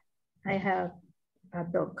 I have a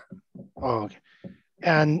dog. Oh, okay.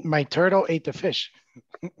 And my turtle ate the fish.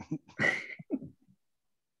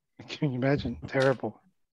 Can you imagine? Terrible.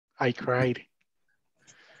 I cried.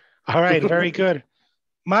 All right, very good.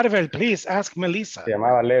 Marvel, please ask Melissa. Se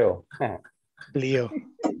llamaba Leo. Leo.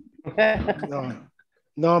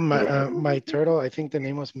 No, my turtle, I think the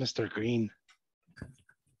name was Mr. Green.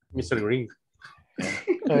 Mr. Green.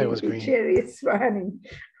 Yeah, it was green. It's funny.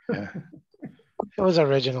 Yeah. It was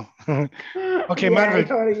original. Okay, Yeah,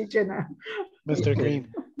 Marvel. original. Mr.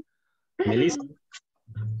 Green.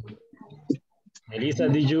 Melissa,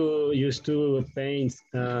 did you used to paint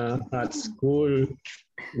at school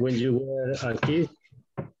when you were a kid?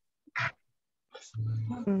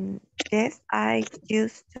 Yes, I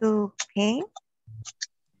used to paint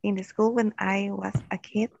in the school when I was a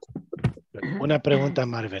kid. Una pregunta,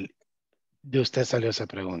 Marvel. ¿De usted salió esa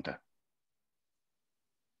pregunta?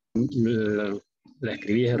 La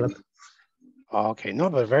escribí hace rato. Oh, okay, no,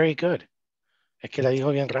 but very good. Es que la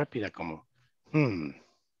dijo bien rápida, como,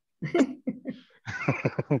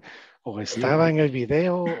 o estaba en el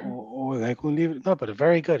video o en algún libro. No, pero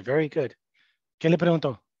very good, very good. ¿Qué le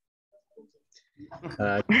preguntó?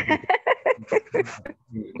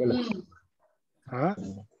 ¿Ah?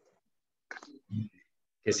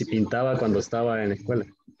 Que si pintaba cuando estaba en la escuela.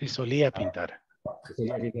 Si solía pintar.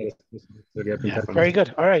 Solía pintar. Yeah, very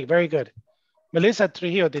good. All right, very good. Melissa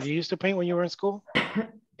Trujillo, did you used to paint when you were in school?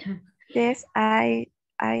 Yes, I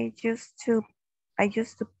used to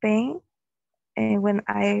paint when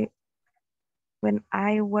I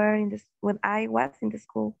was in the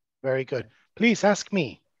school. Very good. Please ask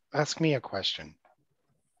me a question.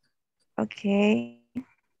 Okay.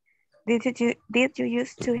 Did you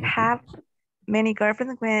used to have many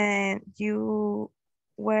girlfriends when you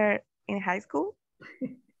were in high school?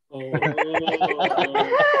 Okay.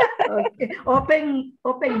 Open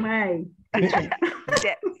mind.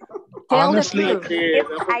 Honestly, it's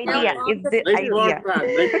idea.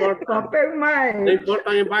 Open mind.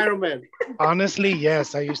 Important environment. Honestly,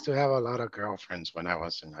 yes, I used to have a lot of girlfriends when I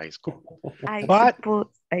was in high school. I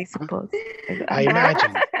suppose. I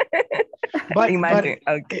imagine. But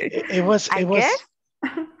okay.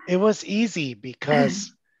 It was easy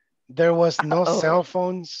because there was no cell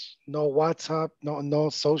phones, no WhatsApp, no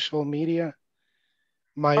social media.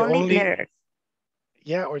 My only letters.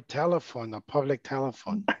 Yeah, or telephone, a public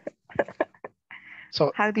telephone.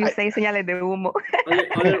 So how do you say señales de humo?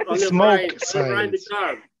 smoke Ride the signs.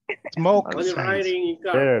 car. Smoke Only signs. riding in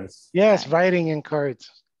car. Yes, writing in cards.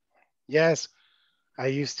 Yes, I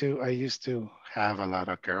used to have a lot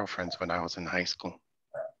of girlfriends when I was in high school.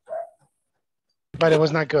 But it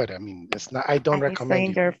was not good. I mean, it's not. I don't recommend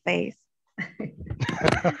in it. your face.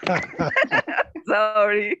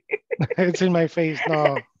 Sorry. It's in my face.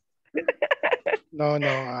 No, no.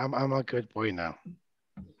 I'm a good boy now.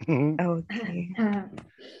 Okay.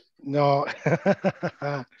 No.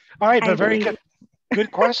 All right, but very good.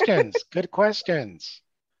 Good questions. Good questions.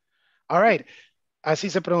 All right. Así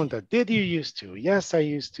se pregunta. Did you used to? Yes, I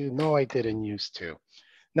used to. No, I didn't used to.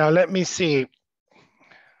 Now let me see.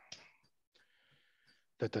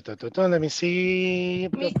 Let me see.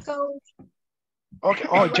 Me, coach. Okay. I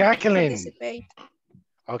Oh, want to Jacqueline. participate.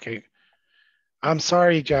 Okay. I'm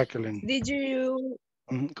sorry, Jacqueline. Did you?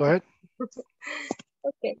 Go ahead.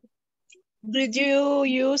 Okay. Did you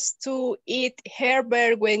used to eat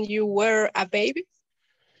Herbert when you were a baby?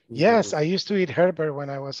 Yes, I used to eat Herbert when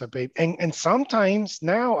I was a baby. And sometimes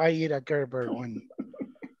now I eat a Gerber when.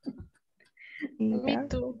 Me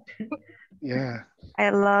too. Yeah. I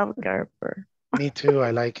love Gerber. Me too.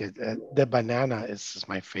 I like it. The banana is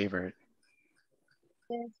my favorite.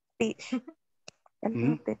 Fish. I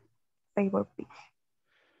love the favorite fish.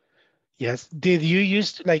 Yes. Did you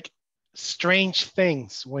use to, like strange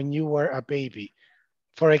things when you were a baby?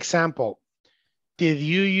 For example, did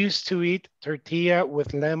you used to eat tortilla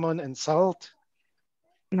with lemon and salt?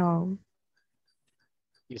 No.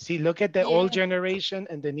 You see, look at the old generation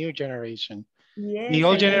and the new generation. Yes, The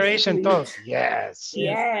old I used generation to thought, eat. yes.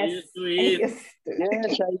 Yes, I Yes, used to I eat. used to.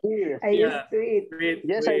 Yes, I did. I used to eat.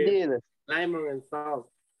 Yes, I did. Lemon and salt.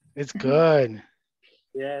 It's good.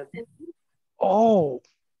 Yes. Oh,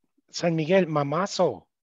 San Miguel, mamazo.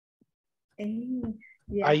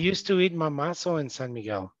 Yeah. I used to eat mamazo in San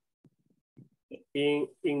Miguel. In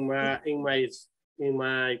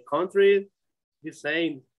my country, you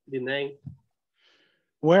say the name.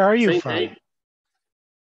 Where are you Same from? name.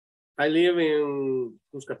 I live in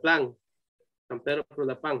Cuscatlán, San Pedro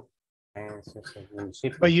Prodapán.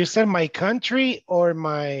 But you said my country or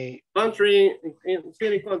my Country, in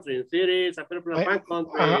city, San Pedro Prodapán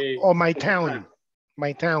country. or my town.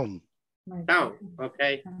 My town. Town,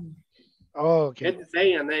 okay. Oh, okay. It's the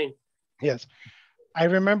same name. Yes. I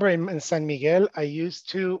remember in San Miguel, I used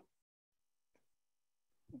to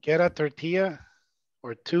get a tortilla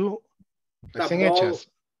or two.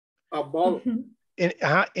 A ball.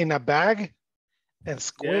 In a bag and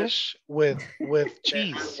squish with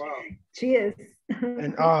cheese. Wow. Cheers.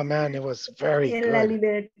 And oh man, it was very En La good.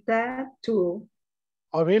 Libertad too.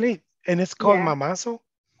 Oh really? And it's called Yeah. mamazo?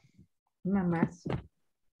 Mamazo.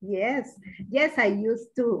 Yes. Yes, I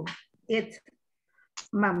used to eat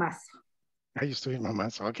mamazo. I used to eat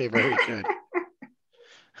mamazo. Okay, very good.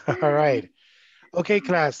 All right. Okay,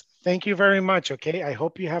 class. Thank you very much. Okay, I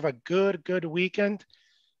hope you have a good weekend.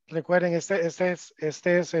 Recuerden, este es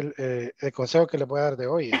el consejo que les voy a dar de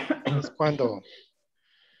hoy. Es cuando,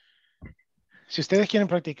 si ustedes quieren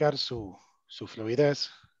practicar su fluidez,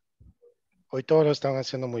 hoy todos lo están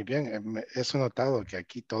haciendo muy bien. He notado que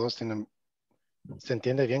aquí todos se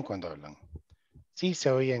entiende bien cuando hablan. Sí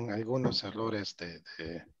se oyen algunos errores de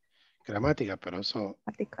gramática, pero eso,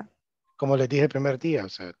 como les dije el primer día, o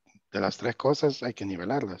sea, de las tres cosas hay que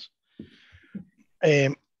nivelarlas.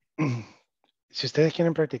 Si ustedes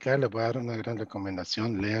quieren practicar, les voy a dar una gran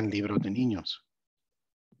recomendación. Lean libros de niños.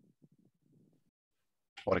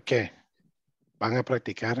 ¿Por qué? Van a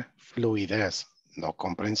practicar fluidez, no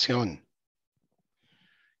comprensión.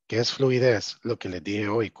 ¿Qué es fluidez? Lo que les dije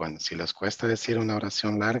hoy, si les cuesta decir una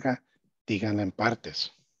oración larga, díganla en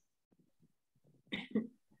partes.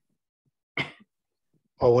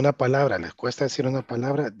 O una palabra, les cuesta decir una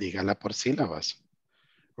palabra, dígala por sílabas.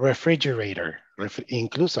 Refrigerator,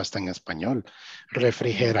 incluso hasta en español.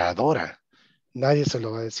 Refrigeradora. Nadie se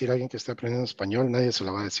lo va a decir a alguien que está aprendiendo español, nadie se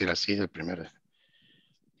lo va a decir así del primero.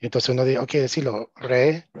 Entonces uno dice, ok, decirlo,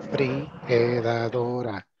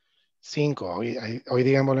 refrigeradora. 5, hoy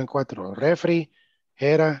digámoslo en 4.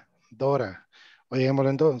 Refrigeradora. Hoy digámoslo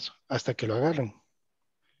en 2, hasta que lo agarren.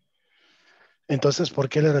 Entonces, ¿por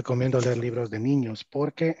qué les recomiendo leer libros de niños?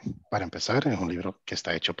 Porque, para empezar, es un libro que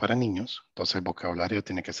está hecho para niños. Entonces, el vocabulario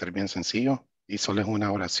tiene que ser bien sencillo y solo es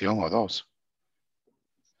una oración o dos.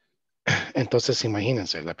 Entonces,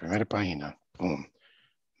 imagínense, la primera página. Boom.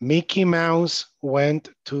 Mickey Mouse went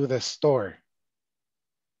to the store.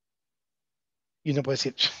 Y uno puede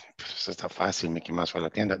decir, pues eso está fácil, Mickey Mouse fue a la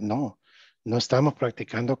tienda. No, no estamos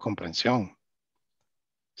practicando comprensión.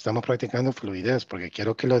 Estamos practicando fluidez porque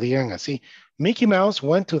quiero que lo digan así. Mickey Mouse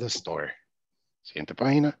went to the store. Siguiente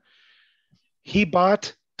página. He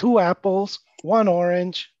bought 2 apples, 1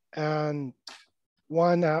 orange, and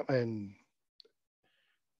 1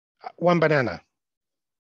 banana.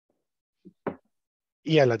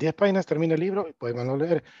 Y a las 10 páginas termina el libro y podemos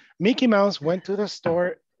leer. Mickey Mouse went to the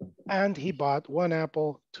store and he bought 1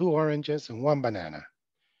 apple, 2 oranges, and 1 banana.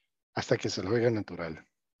 Hasta que se lo oiga natural.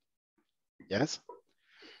 ¿Yes?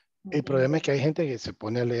 El problema es que hay gente que se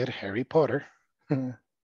pone a leer Harry Potter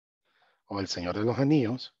o El Señor de los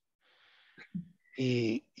Anillos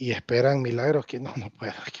y esperan milagros que no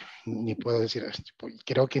puedo, ni puedo decir.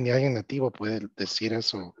 Creo que ni alguien nativo puede decir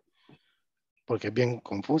eso porque es bien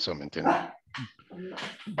confuso, ¿me entiendes?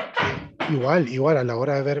 Igual a la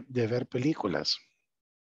hora de ver películas.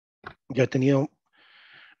 Yo he tenido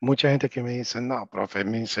mucha gente que me dice, no, profe,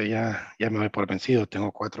 me dice, ya me doy por vencido,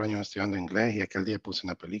 tengo 4 años estudiando inglés y aquel día puse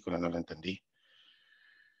una película, no la entendí.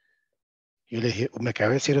 Yo le dije, me acaba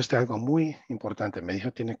de decir usted algo muy importante. Me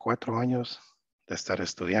dijo, tiene 4 años de estar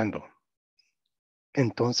estudiando.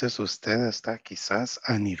 Entonces usted está quizás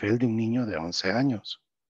a nivel de un niño de 11 años.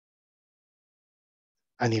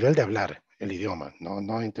 A nivel de hablar el idioma,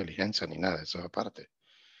 no inteligencia ni nada, eso aparte.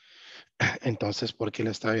 Entonces, ¿por qué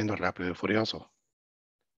le está viendo Rápido y Furioso?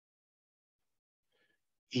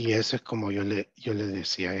 Y eso es como yo le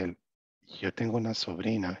decía a él. Yo tengo una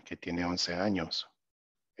sobrina que tiene 11 años.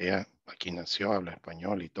 Ella aquí nació, habla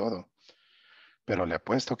español y todo. Pero le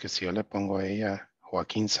apuesto que si yo le pongo a ella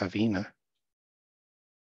Joaquín Sabina,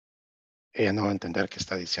 ella no va a entender qué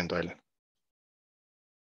está diciendo él.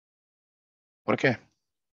 ¿Por qué?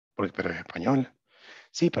 Pero es español.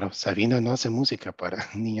 Sí, pero Sabina no hace música para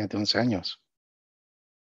niñas de 11 años.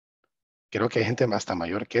 Creo que hay gente hasta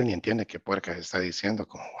mayor que él ni entiende qué puerca está diciendo.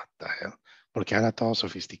 Como, what the hell? Porque habla todo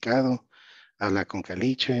sofisticado, habla con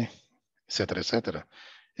caliche, etcétera, etcétera.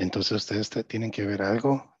 Entonces ustedes tienen que ver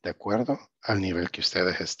algo de acuerdo al nivel que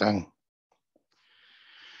ustedes están.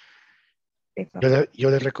 Yo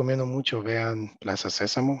les recomiendo mucho, vean Plaza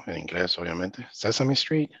Sésamo, en inglés obviamente. Sesame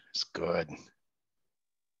Street is good.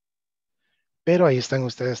 Pero ahí están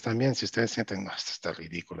ustedes también. Si ustedes sienten, no, esto está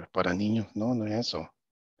ridículo, para niños. No es eso.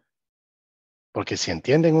 Porque si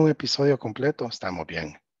entienden un episodio completo, estamos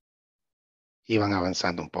bien. Y van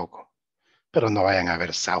avanzando un poco. Pero no vayan a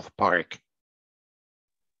ver South Park.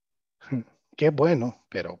 Qué bueno,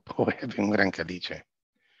 pero es un gran caliche.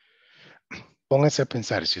 Pónganse a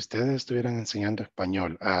pensar, si ustedes estuvieran enseñando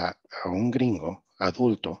español a un gringo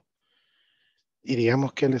adulto, y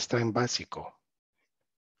digamos que él está en básico,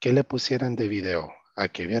 ¿qué le pusieran de video? ¿A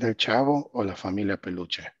que viera el Chavo o la familia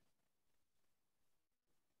Peluche?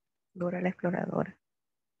 Dora la exploradora.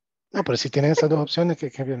 No, pero si tienen esas 2 opciones, ¿qué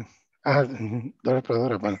vieron? Ah, Dora la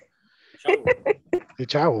exploradora, bueno. El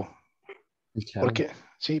Chavo. El Chavo.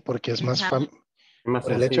 Porque es más Más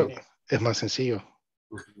por el hecho, sencillo. es más sencillo.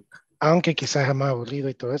 Aunque quizás es más aburrido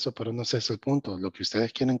y todo eso, pero no sé, es el punto. Lo que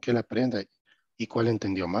ustedes quieren que él aprenda y cuál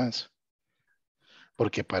entendió más.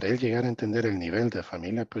 Porque para él llegar a entender el nivel de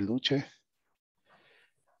familia Peluche,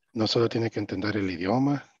 no solo tiene que entender el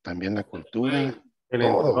idioma, también la cultura, El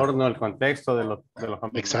todo. entorno, el contexto de los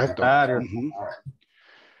Exacto. comentarios.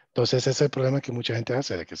 Entonces ese es el problema que mucha gente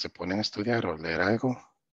hace, de que se ponen a estudiar o leer algo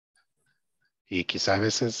y quizás a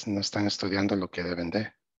veces no están estudiando lo que deben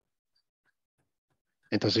de.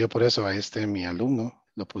 Entonces yo por eso a mi alumno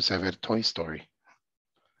lo puse a ver Toy Story.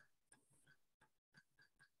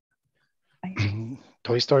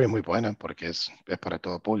 Toy Story es muy buena porque es para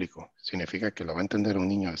todo público. Significa que lo va a entender un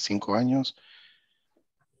niño de 5 años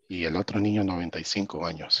y el otro niño 95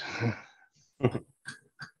 años.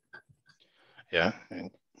 ¿Ya?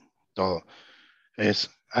 Todo.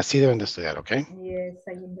 Así deben de estudiar, ¿ok? Yes,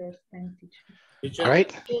 I understand, teacher. Teacher, All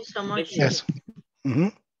right? Thank you so much. Yes.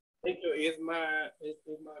 Thank you. It's my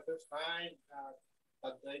first time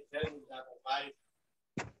that they tell me that I.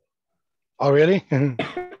 Oh, really?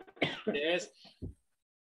 Yes.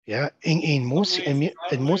 Yeah, en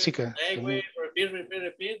música.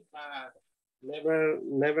 Repeat.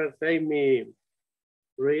 Never say me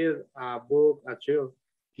read a book at you.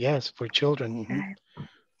 Yes, for children.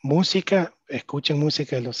 Música, escuchen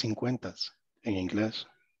música de los 50 en inglés.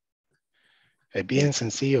 Es bien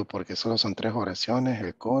sencillo porque solo son 3 oraciones,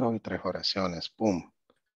 el coro y 3 oraciones. ¡Pum!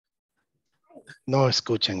 No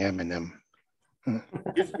escuchen Eminem.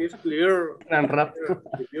 It's clear and rap.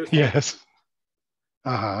 Yes.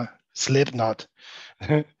 Slipknot.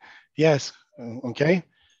 Yes. Okay.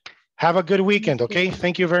 Have a good weekend. Okay.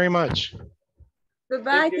 Thank you very much.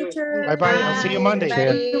 Goodbye, teacher. Bye-bye. I'll see you Monday.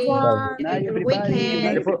 Good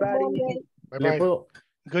weekend. Bye-bye.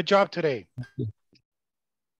 Good job today.